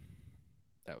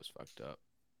 That was fucked up.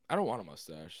 I don't want a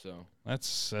mustache, so that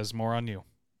says more on you.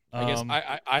 I guess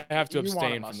I have to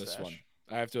abstain from this one.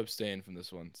 I have to abstain from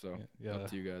this one, so up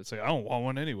to you guys. It's like, I don't want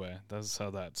one anyway. That's how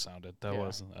that sounded. That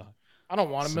wasn't. I don't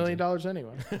want $1 million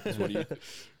anyway. What do you?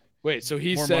 Wait, so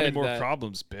he more said money, more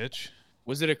problems, bitch.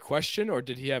 Was it a question or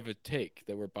did he have a take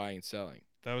that we're buying and selling?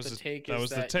 That was the take. That was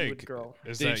the take.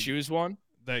 Did he choose one?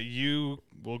 That you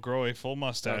will grow a full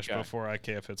mustache before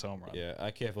IKF hits home run. Yeah,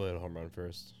 IKF will hit a home run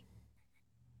first.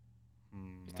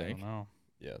 I don't know.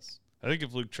 Yes. I think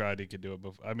if Luke tried, he could do it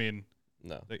before. I mean,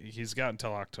 no. He's got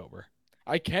until October.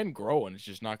 I can grow one. It's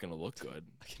just not going to look good.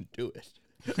 I can do it.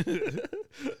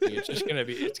 It's just gonna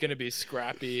be. It's gonna be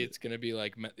scrappy. It's gonna be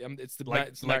like. It's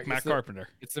Matt Carpenter.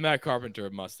 It's the Matt Carpenter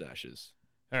of mustaches.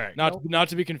 All right. Not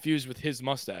to be confused with his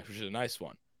mustache, which is a nice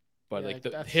one, but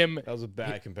him. That was a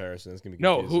bad comparison. It's gonna be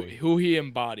confusing. who he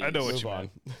embodies. I know what you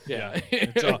mean. Yeah.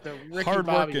 It's the Ricky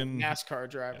hard-working NASCAR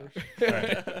driver. Yeah.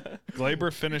 Right.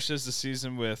 Glaber finishes the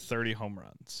season with 30 home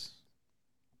runs.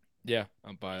 Yeah,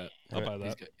 I'll buy it. I'll buy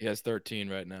that. He has 13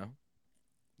 right now.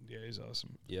 Yeah, he's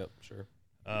awesome. Yep, sure.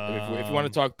 If you want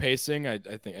to talk pacing, I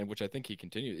think, and which I think he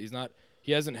continues.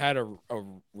 He hasn't had a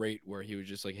rate where he was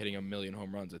just like hitting 1 million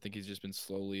home runs. I think he's just been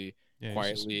slowly,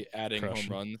 quietly adding home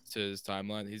runs to his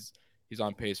timeline. He's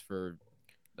on pace for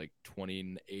like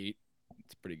 28.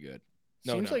 It's pretty good.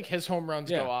 Seems like his home runs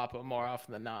go up more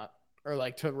often than not, or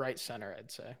like to right center.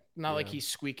 I'd say not like he's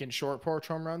squeaking short porch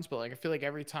home runs, but like I feel like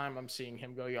every time I'm seeing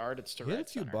him go yard, it's to right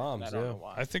center. Bombs, I don't know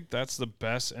why. I think that's the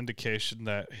best indication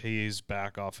that he's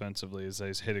back offensively is that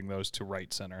he's hitting those to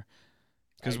right center.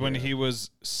 Because when he was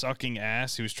sucking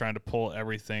ass, he was trying to pull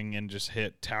everything and just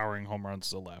hit towering home runs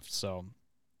to the left. So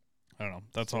I don't know.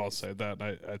 That's all I'll say. That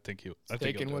I think he'll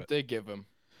taking what they give him,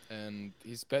 and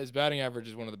his batting average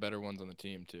is one of the better ones on the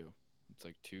team too. It's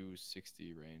like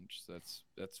 260 range. So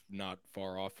that's not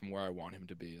far off from where I want him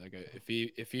to be. Like if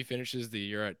he finishes the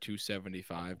year at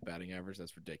 275 batting average,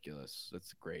 that's ridiculous.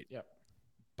 That's great. Yep.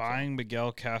 Buying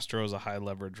Miguel Castro as a high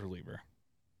leverage reliever.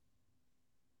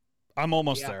 I'm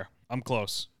almost there. I'm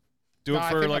close. Do it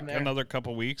for like another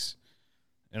couple weeks,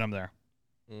 and I'm there.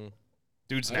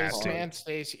 Dude's nasty.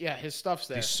 His stuff's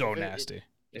there. He's so nasty.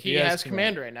 He has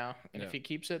command right now, and if he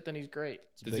keeps it, then he's great.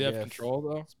 Does he have control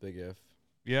though? It's big if.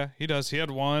 Yeah, he does. He had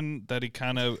one that he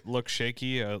kind of looked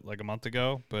shaky like a month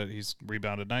ago, but he's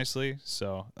rebounded nicely.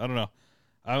 So I don't know.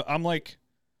 I'm like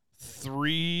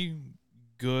 3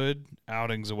 good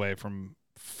outings away from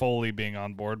fully being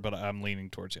on board, but I'm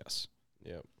leaning towards yes.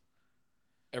 Yep.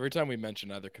 Every time we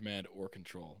mention either command or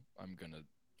control, I'm gonna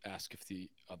ask if the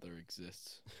other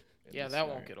exists. Yeah, that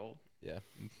won't get old. Yeah.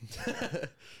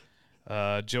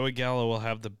 Joey Gallo will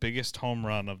have the biggest home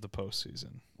run of the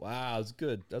postseason. Wow, that's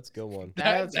good. That's a good one.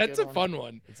 That's a fun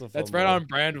one. That's right on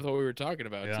brand with what we were talking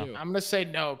about too. I'm gonna say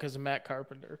no because of Matt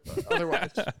Carpenter, but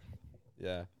otherwise,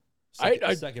 yeah.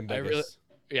 Second biggest.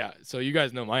 So you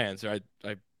guys know my answer.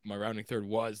 My rounding third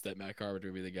was that Matt Carpenter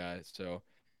would be the guy. So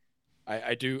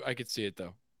I could see it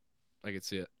though. I could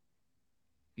see it.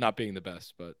 Not being the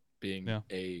best, but being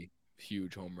a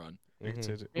huge home run. Maybe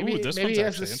he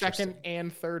has the second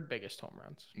and third biggest home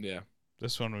runs. Yeah.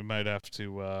 This one we might have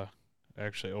to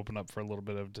actually open up for a little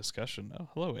bit of discussion. Oh,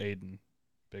 hello, Aiden.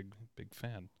 Big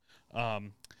fan.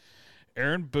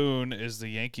 Aaron Boone is the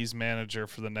Yankees manager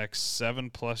for the next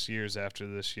 7+ years after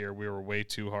this year. We were way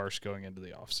too harsh going into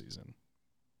the offseason.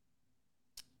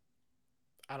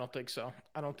 I don't think so.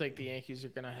 I don't think the Yankees are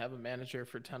going to have a manager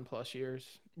for 10+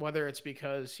 years, whether it's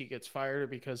because he gets fired or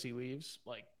because he leaves.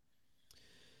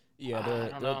 Yeah, I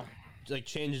don't know. like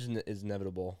change is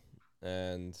inevitable,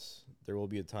 and there will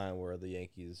be a time where the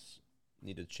Yankees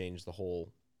need to change the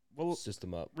whole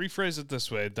system up. Rephrase it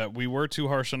this way: that we were too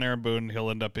harsh on Aaron Boone. He'll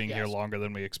end up being here Yes. longer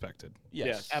than we expected.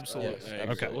 Yes, absolutely. Yes,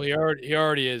 Okay. Well, he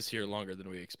already is here longer than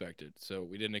we expected, so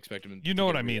we didn't expect him. You know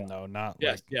what I mean, though. Not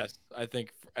yes. I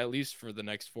think at least for the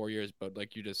next 4 years, but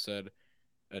like you just said,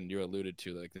 and you alluded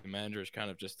to, like the manager is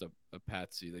kind of just a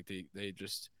patsy. Like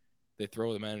they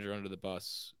throw the manager under the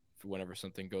bus whenever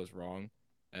something goes wrong,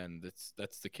 and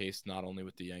that's the case not only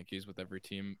with the Yankees, with every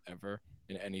team ever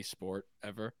in any sport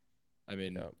ever. I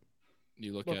mean,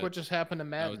 you look at what just happened to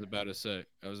Madden. I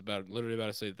was literally about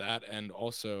to say that, and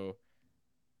also,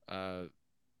 I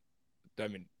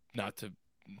mean,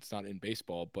 it's not in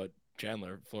baseball, but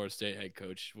Chandler, Florida State head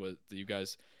coach, you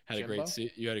guys had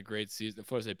you had a great season. The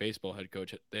Florida State baseball head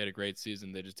coach, they had a great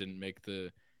season. They just didn't make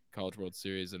the College World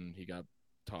Series, and he got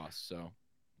tossed. So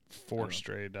 4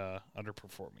 straight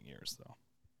underperforming years, though.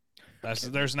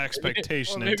 There's an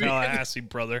expectation in Tallahassee,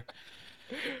 brother.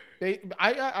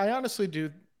 I honestly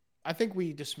do. I think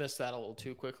we dismissed that a little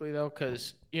too quickly, though,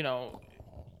 because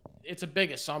it's a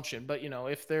big assumption. But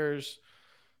if there's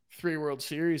 3 World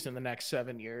Series in the next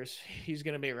 7 years, he's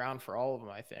going to be around for all of them,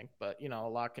 I think. But a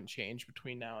lot can change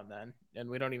between now and then, and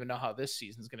we don't even know how this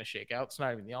season's going to shake out. It's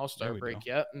not even the All-Star break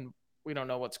yet, and we don't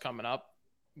know what's coming up.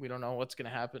 We don't know what's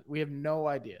going to happen. We have no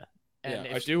idea. And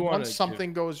once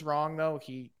something goes wrong, though,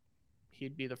 he'd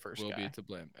be the first guy. Will be to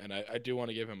blame. And I do want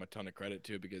to give him a ton of credit,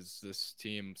 too, because this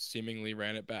team seemingly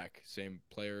ran it back. Same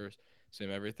players,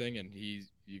 same everything, and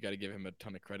you got to give him a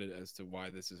ton of credit as to why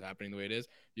this is happening the way it is.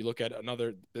 You look at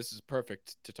this is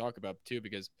perfect to talk about, too,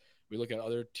 because we look at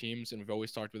other teams, and we've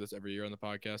always talked about this every year on the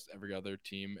podcast, every other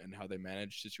team and how they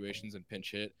manage situations and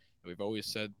pinch hit. And we've always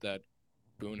said that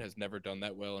Boone has never done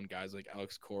that well, and guys like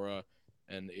Alex Cora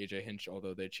and AJ Hinch,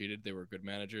 although they cheated, they were good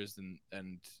managers,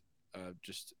 and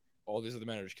just all these other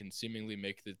managers can seemingly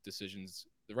make the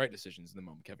right decisions in the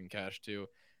moment. Kevin Cash too.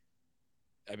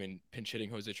 I mean, pinch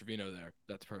hitting Jose Trevino there,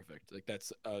 that's perfect. Like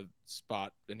that's a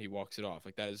spot, and he walks it off.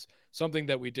 Like that is something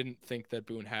that we didn't think that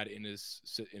Boone had in his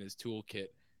toolkit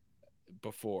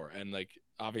before. And like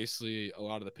obviously, a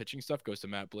lot of the pitching stuff goes to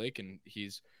Matt Blake, and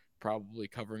he's probably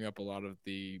covering up a lot of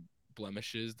the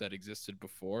blemishes that existed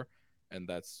before, and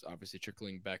that's obviously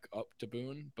trickling back up to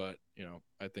Boone. But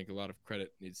I think a lot of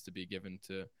credit needs to be given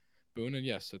to Boone, and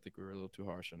yes, I think we were a little too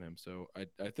harsh on him. So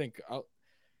I think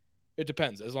it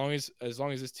depends. As long as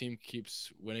this team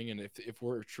keeps winning, and if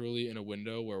we're truly in a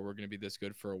window where we're going to be this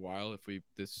good for a while,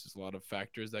 this is a lot of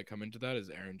factors that come into that. Is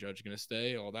Aaron Judge going to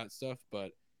stay? All that stuff,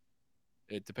 but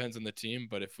it depends on the team.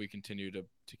 But if we continue to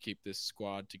keep this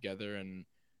squad together and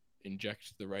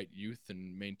inject the right youth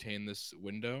and maintain this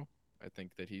window, I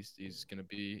think that he's going to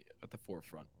be at the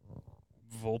forefront.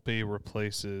 Volpe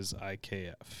replaces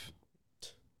IKF.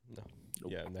 No.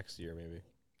 Yeah, next year maybe.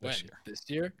 This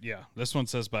year? Yeah, this one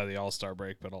says by the All-Star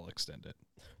break, but I'll extend it.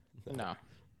 No.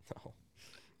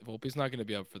 Volpe's not going to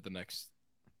be up for the next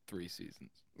 3 seasons.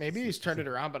 Maybe he's turned it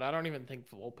around, but I don't even think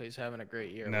Volpe's having a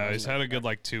great year. No, he's had a good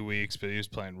 2 weeks, but he was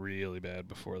playing really bad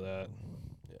before that.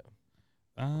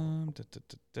 Yeah.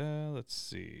 Let's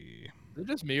see. Is it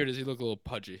just me, or does he look a little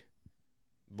pudgy?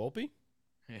 Volpe?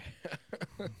 Yeah.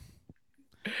 I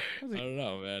don't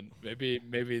know, man. Maybe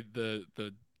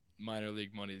the minor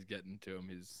league money is getting to him.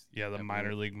 The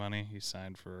minor league money. He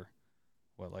signed for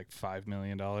 $5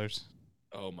 million.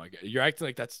 Oh my god, you're acting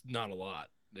like that's not a lot.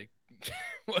 Like,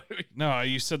 no,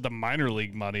 you said the minor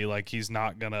league money. Like he's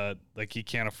not gonna he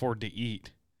can't afford to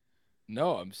eat.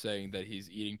 No, I'm saying that he's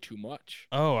eating too much.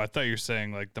 Oh, I thought you were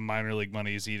saying the minor league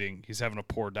money he's having a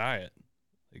poor diet,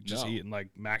 eating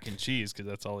mac and cheese because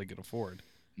that's all he can afford.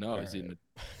 No, he's eating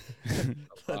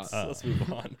let's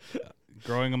move on.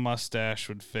 Growing a mustache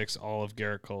would fix all of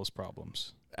Garrett Cole's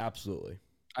problems. Absolutely.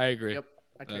 I agree. Yep,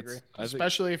 I can agree.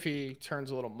 Especially if he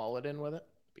turns a little mullet in with it.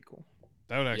 Be cool.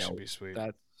 That would actually be sweet.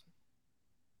 I'm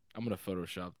going to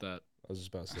Photoshop that. I was just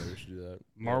about to say we should do that.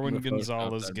 Marwin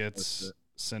Gonzalez gets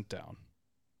sent down.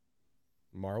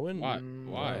 Marwin? Why?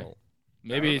 No.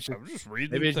 Maybe I'm just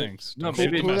reading things. No,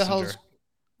 maybe who the hell's...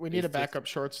 We need a backup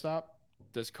shortstop.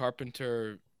 Does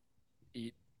Carpenter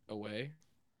eat away?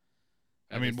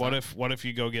 I mean, what if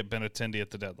you go get Benintendi at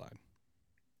the deadline?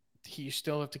 You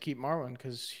still have to keep Marwin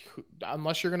because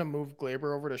unless you're going to move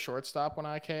Glaber over to shortstop when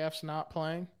IKF's not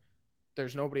playing,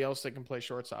 there's nobody else that can play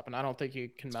shortstop, and I don't think you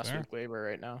can mess with Glaber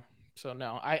right now. So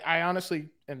no, I honestly,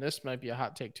 and this might be a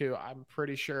hot take too, I'm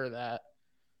pretty sure that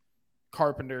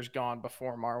Carpenter's gone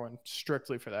before Marwin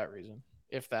strictly for that reason.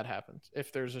 If that happens,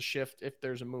 if there's a shift, if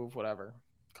there's a move, whatever,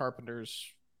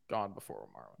 Carpenter's gone before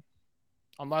Marwin,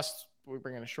 unless we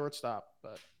bring in a shortstop.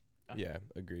 But Yeah,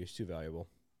 agree. He's too valuable,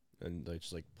 and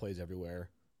just plays everywhere.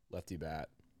 Lefty bat.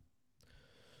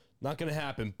 Not gonna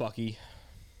happen, Bucky.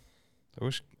 I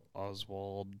wish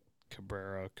Oswald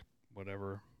Cabrera,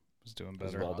 whatever, was doing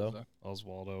better.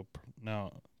 Oswaldo.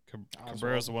 No,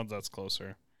 Cabrera's the one that's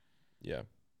closer. Yeah.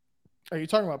 Are you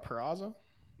talking about Peraza?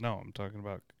 No, I'm talking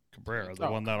about Cabrera, the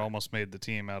one that almost made the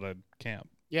team out of camp.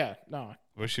 Yeah, no.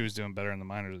 I wish he was doing better in the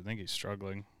minors. I think he's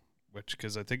struggling,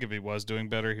 because I think if he was doing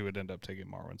better, he would end up taking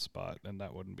Marwin's spot, and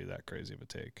that wouldn't be that crazy of a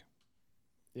take.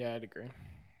 Yeah, I'd agree.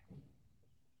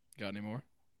 Got any more?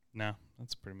 No,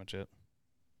 that's pretty much it.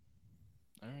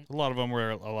 All right. A lot of them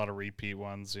were a lot of repeat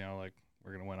ones, like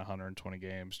we're going to win 120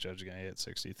 games, Judge going to hit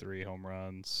 63 home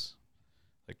runs.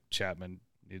 Like Chapman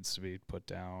needs to be put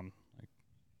down.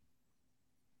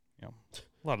 A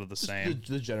lot of the same.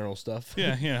 The general stuff.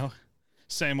 Yeah,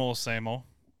 same old. All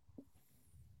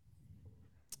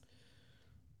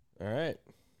right.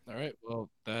 Well,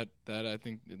 that I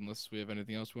think, unless we have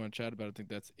anything else we want to chat about, I think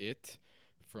that's it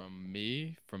from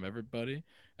me, from everybody.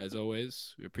 As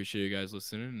always, we appreciate you guys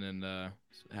listening, and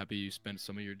happy you spent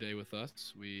some of your day with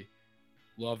us. We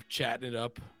love chatting it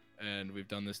up, and we've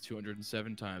done this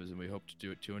 207 times, and we hope to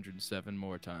do it 207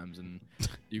 more times. And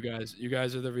you guys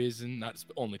are the reason, not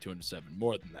only 207,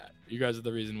 more than that. You guys are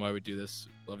the reason why we do this.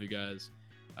 Love you guys.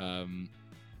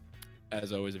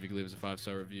 As always, if you could leave us a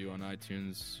 5-star review on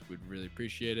iTunes, we'd really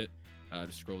appreciate it.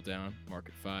 Just scroll down, mark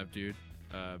it 5, dude.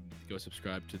 Go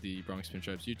subscribe to the Bronx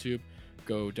Pinstripes YouTube.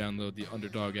 Go download the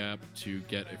Underdog app to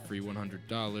get a free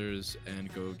 $100,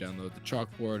 and go download the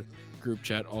Chalkboard group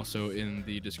chat, also in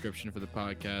the description for the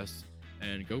podcast.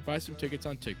 And go buy some tickets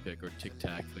on TickPick or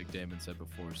TickTac, like Damon said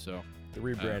before. So the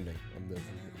rebranding. We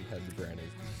had the branding.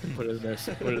 Put it in their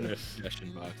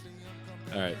suggestion box.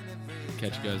 All right,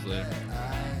 catch you guys later.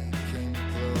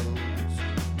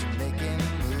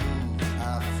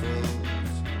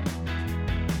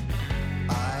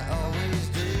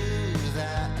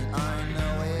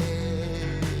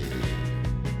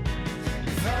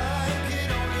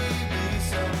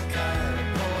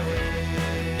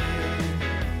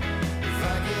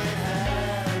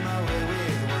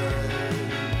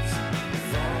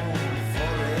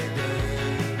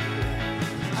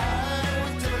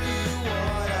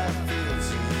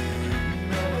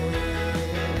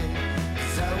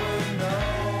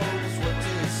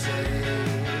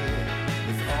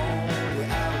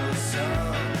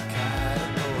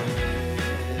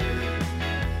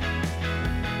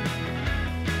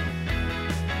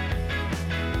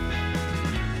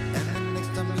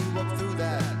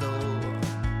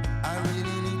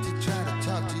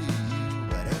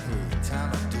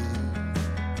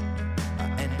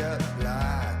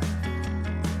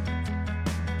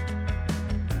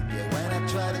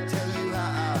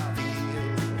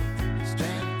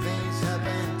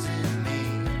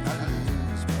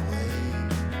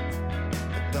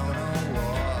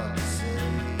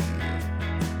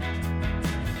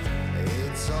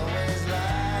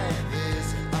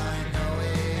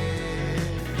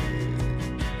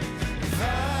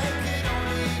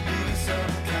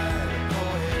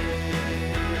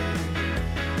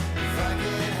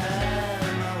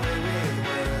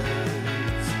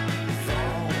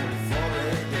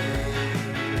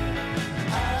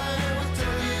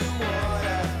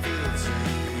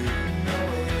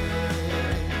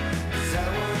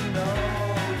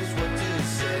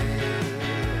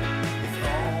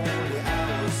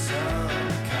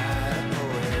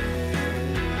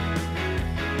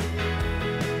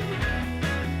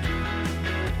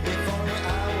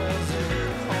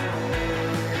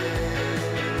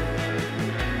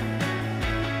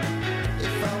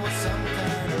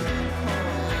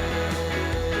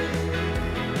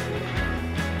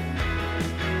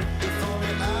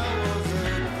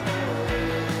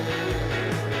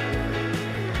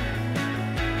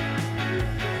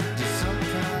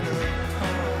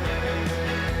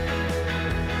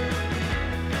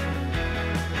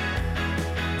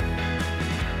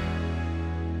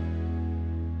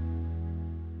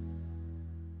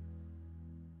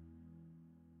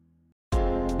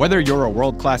 Whether you're a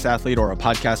world-class athlete or a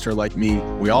podcaster like me,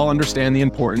 we all understand the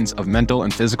importance of mental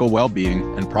and physical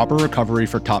well-being and proper recovery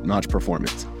for top-notch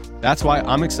performance. That's why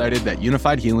I'm excited that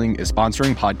Unified Healing is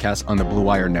sponsoring podcasts on the Blue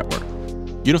Wire Network.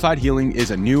 Unified Healing is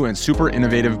a new and super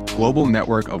innovative global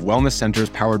network of wellness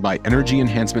centers powered by Energy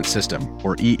Enhancement System,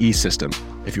 or EE System.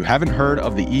 If you haven't heard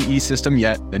of the EE System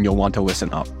yet, then you'll want to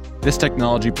listen up. This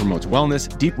technology promotes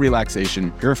wellness, deep relaxation,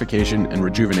 purification, and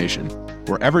rejuvenation.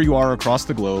 Wherever you are across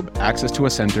the globe, access to a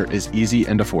center is easy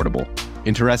and affordable.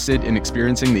 Interested in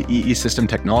experiencing the EE System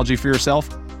technology for yourself?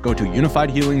 Go to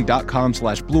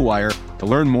unifiedhealing.com/bluewire to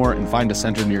learn more and find a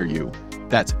center near you.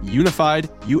 That's unified,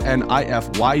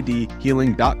 UNIFYD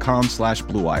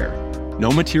healing.com/Blue Wire. No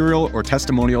material or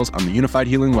testimonials on the Unified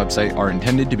Healing website are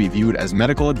intended to be viewed as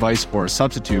medical advice or a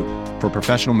substitute for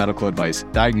professional medical advice,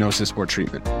 diagnosis, or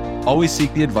treatment. Always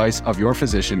seek the advice of your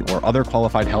physician or other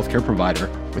qualified healthcare provider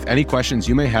with any questions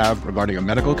you may have regarding a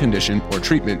medical condition or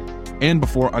treatment and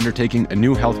before undertaking a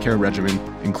new healthcare regimen,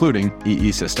 including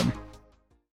EE system.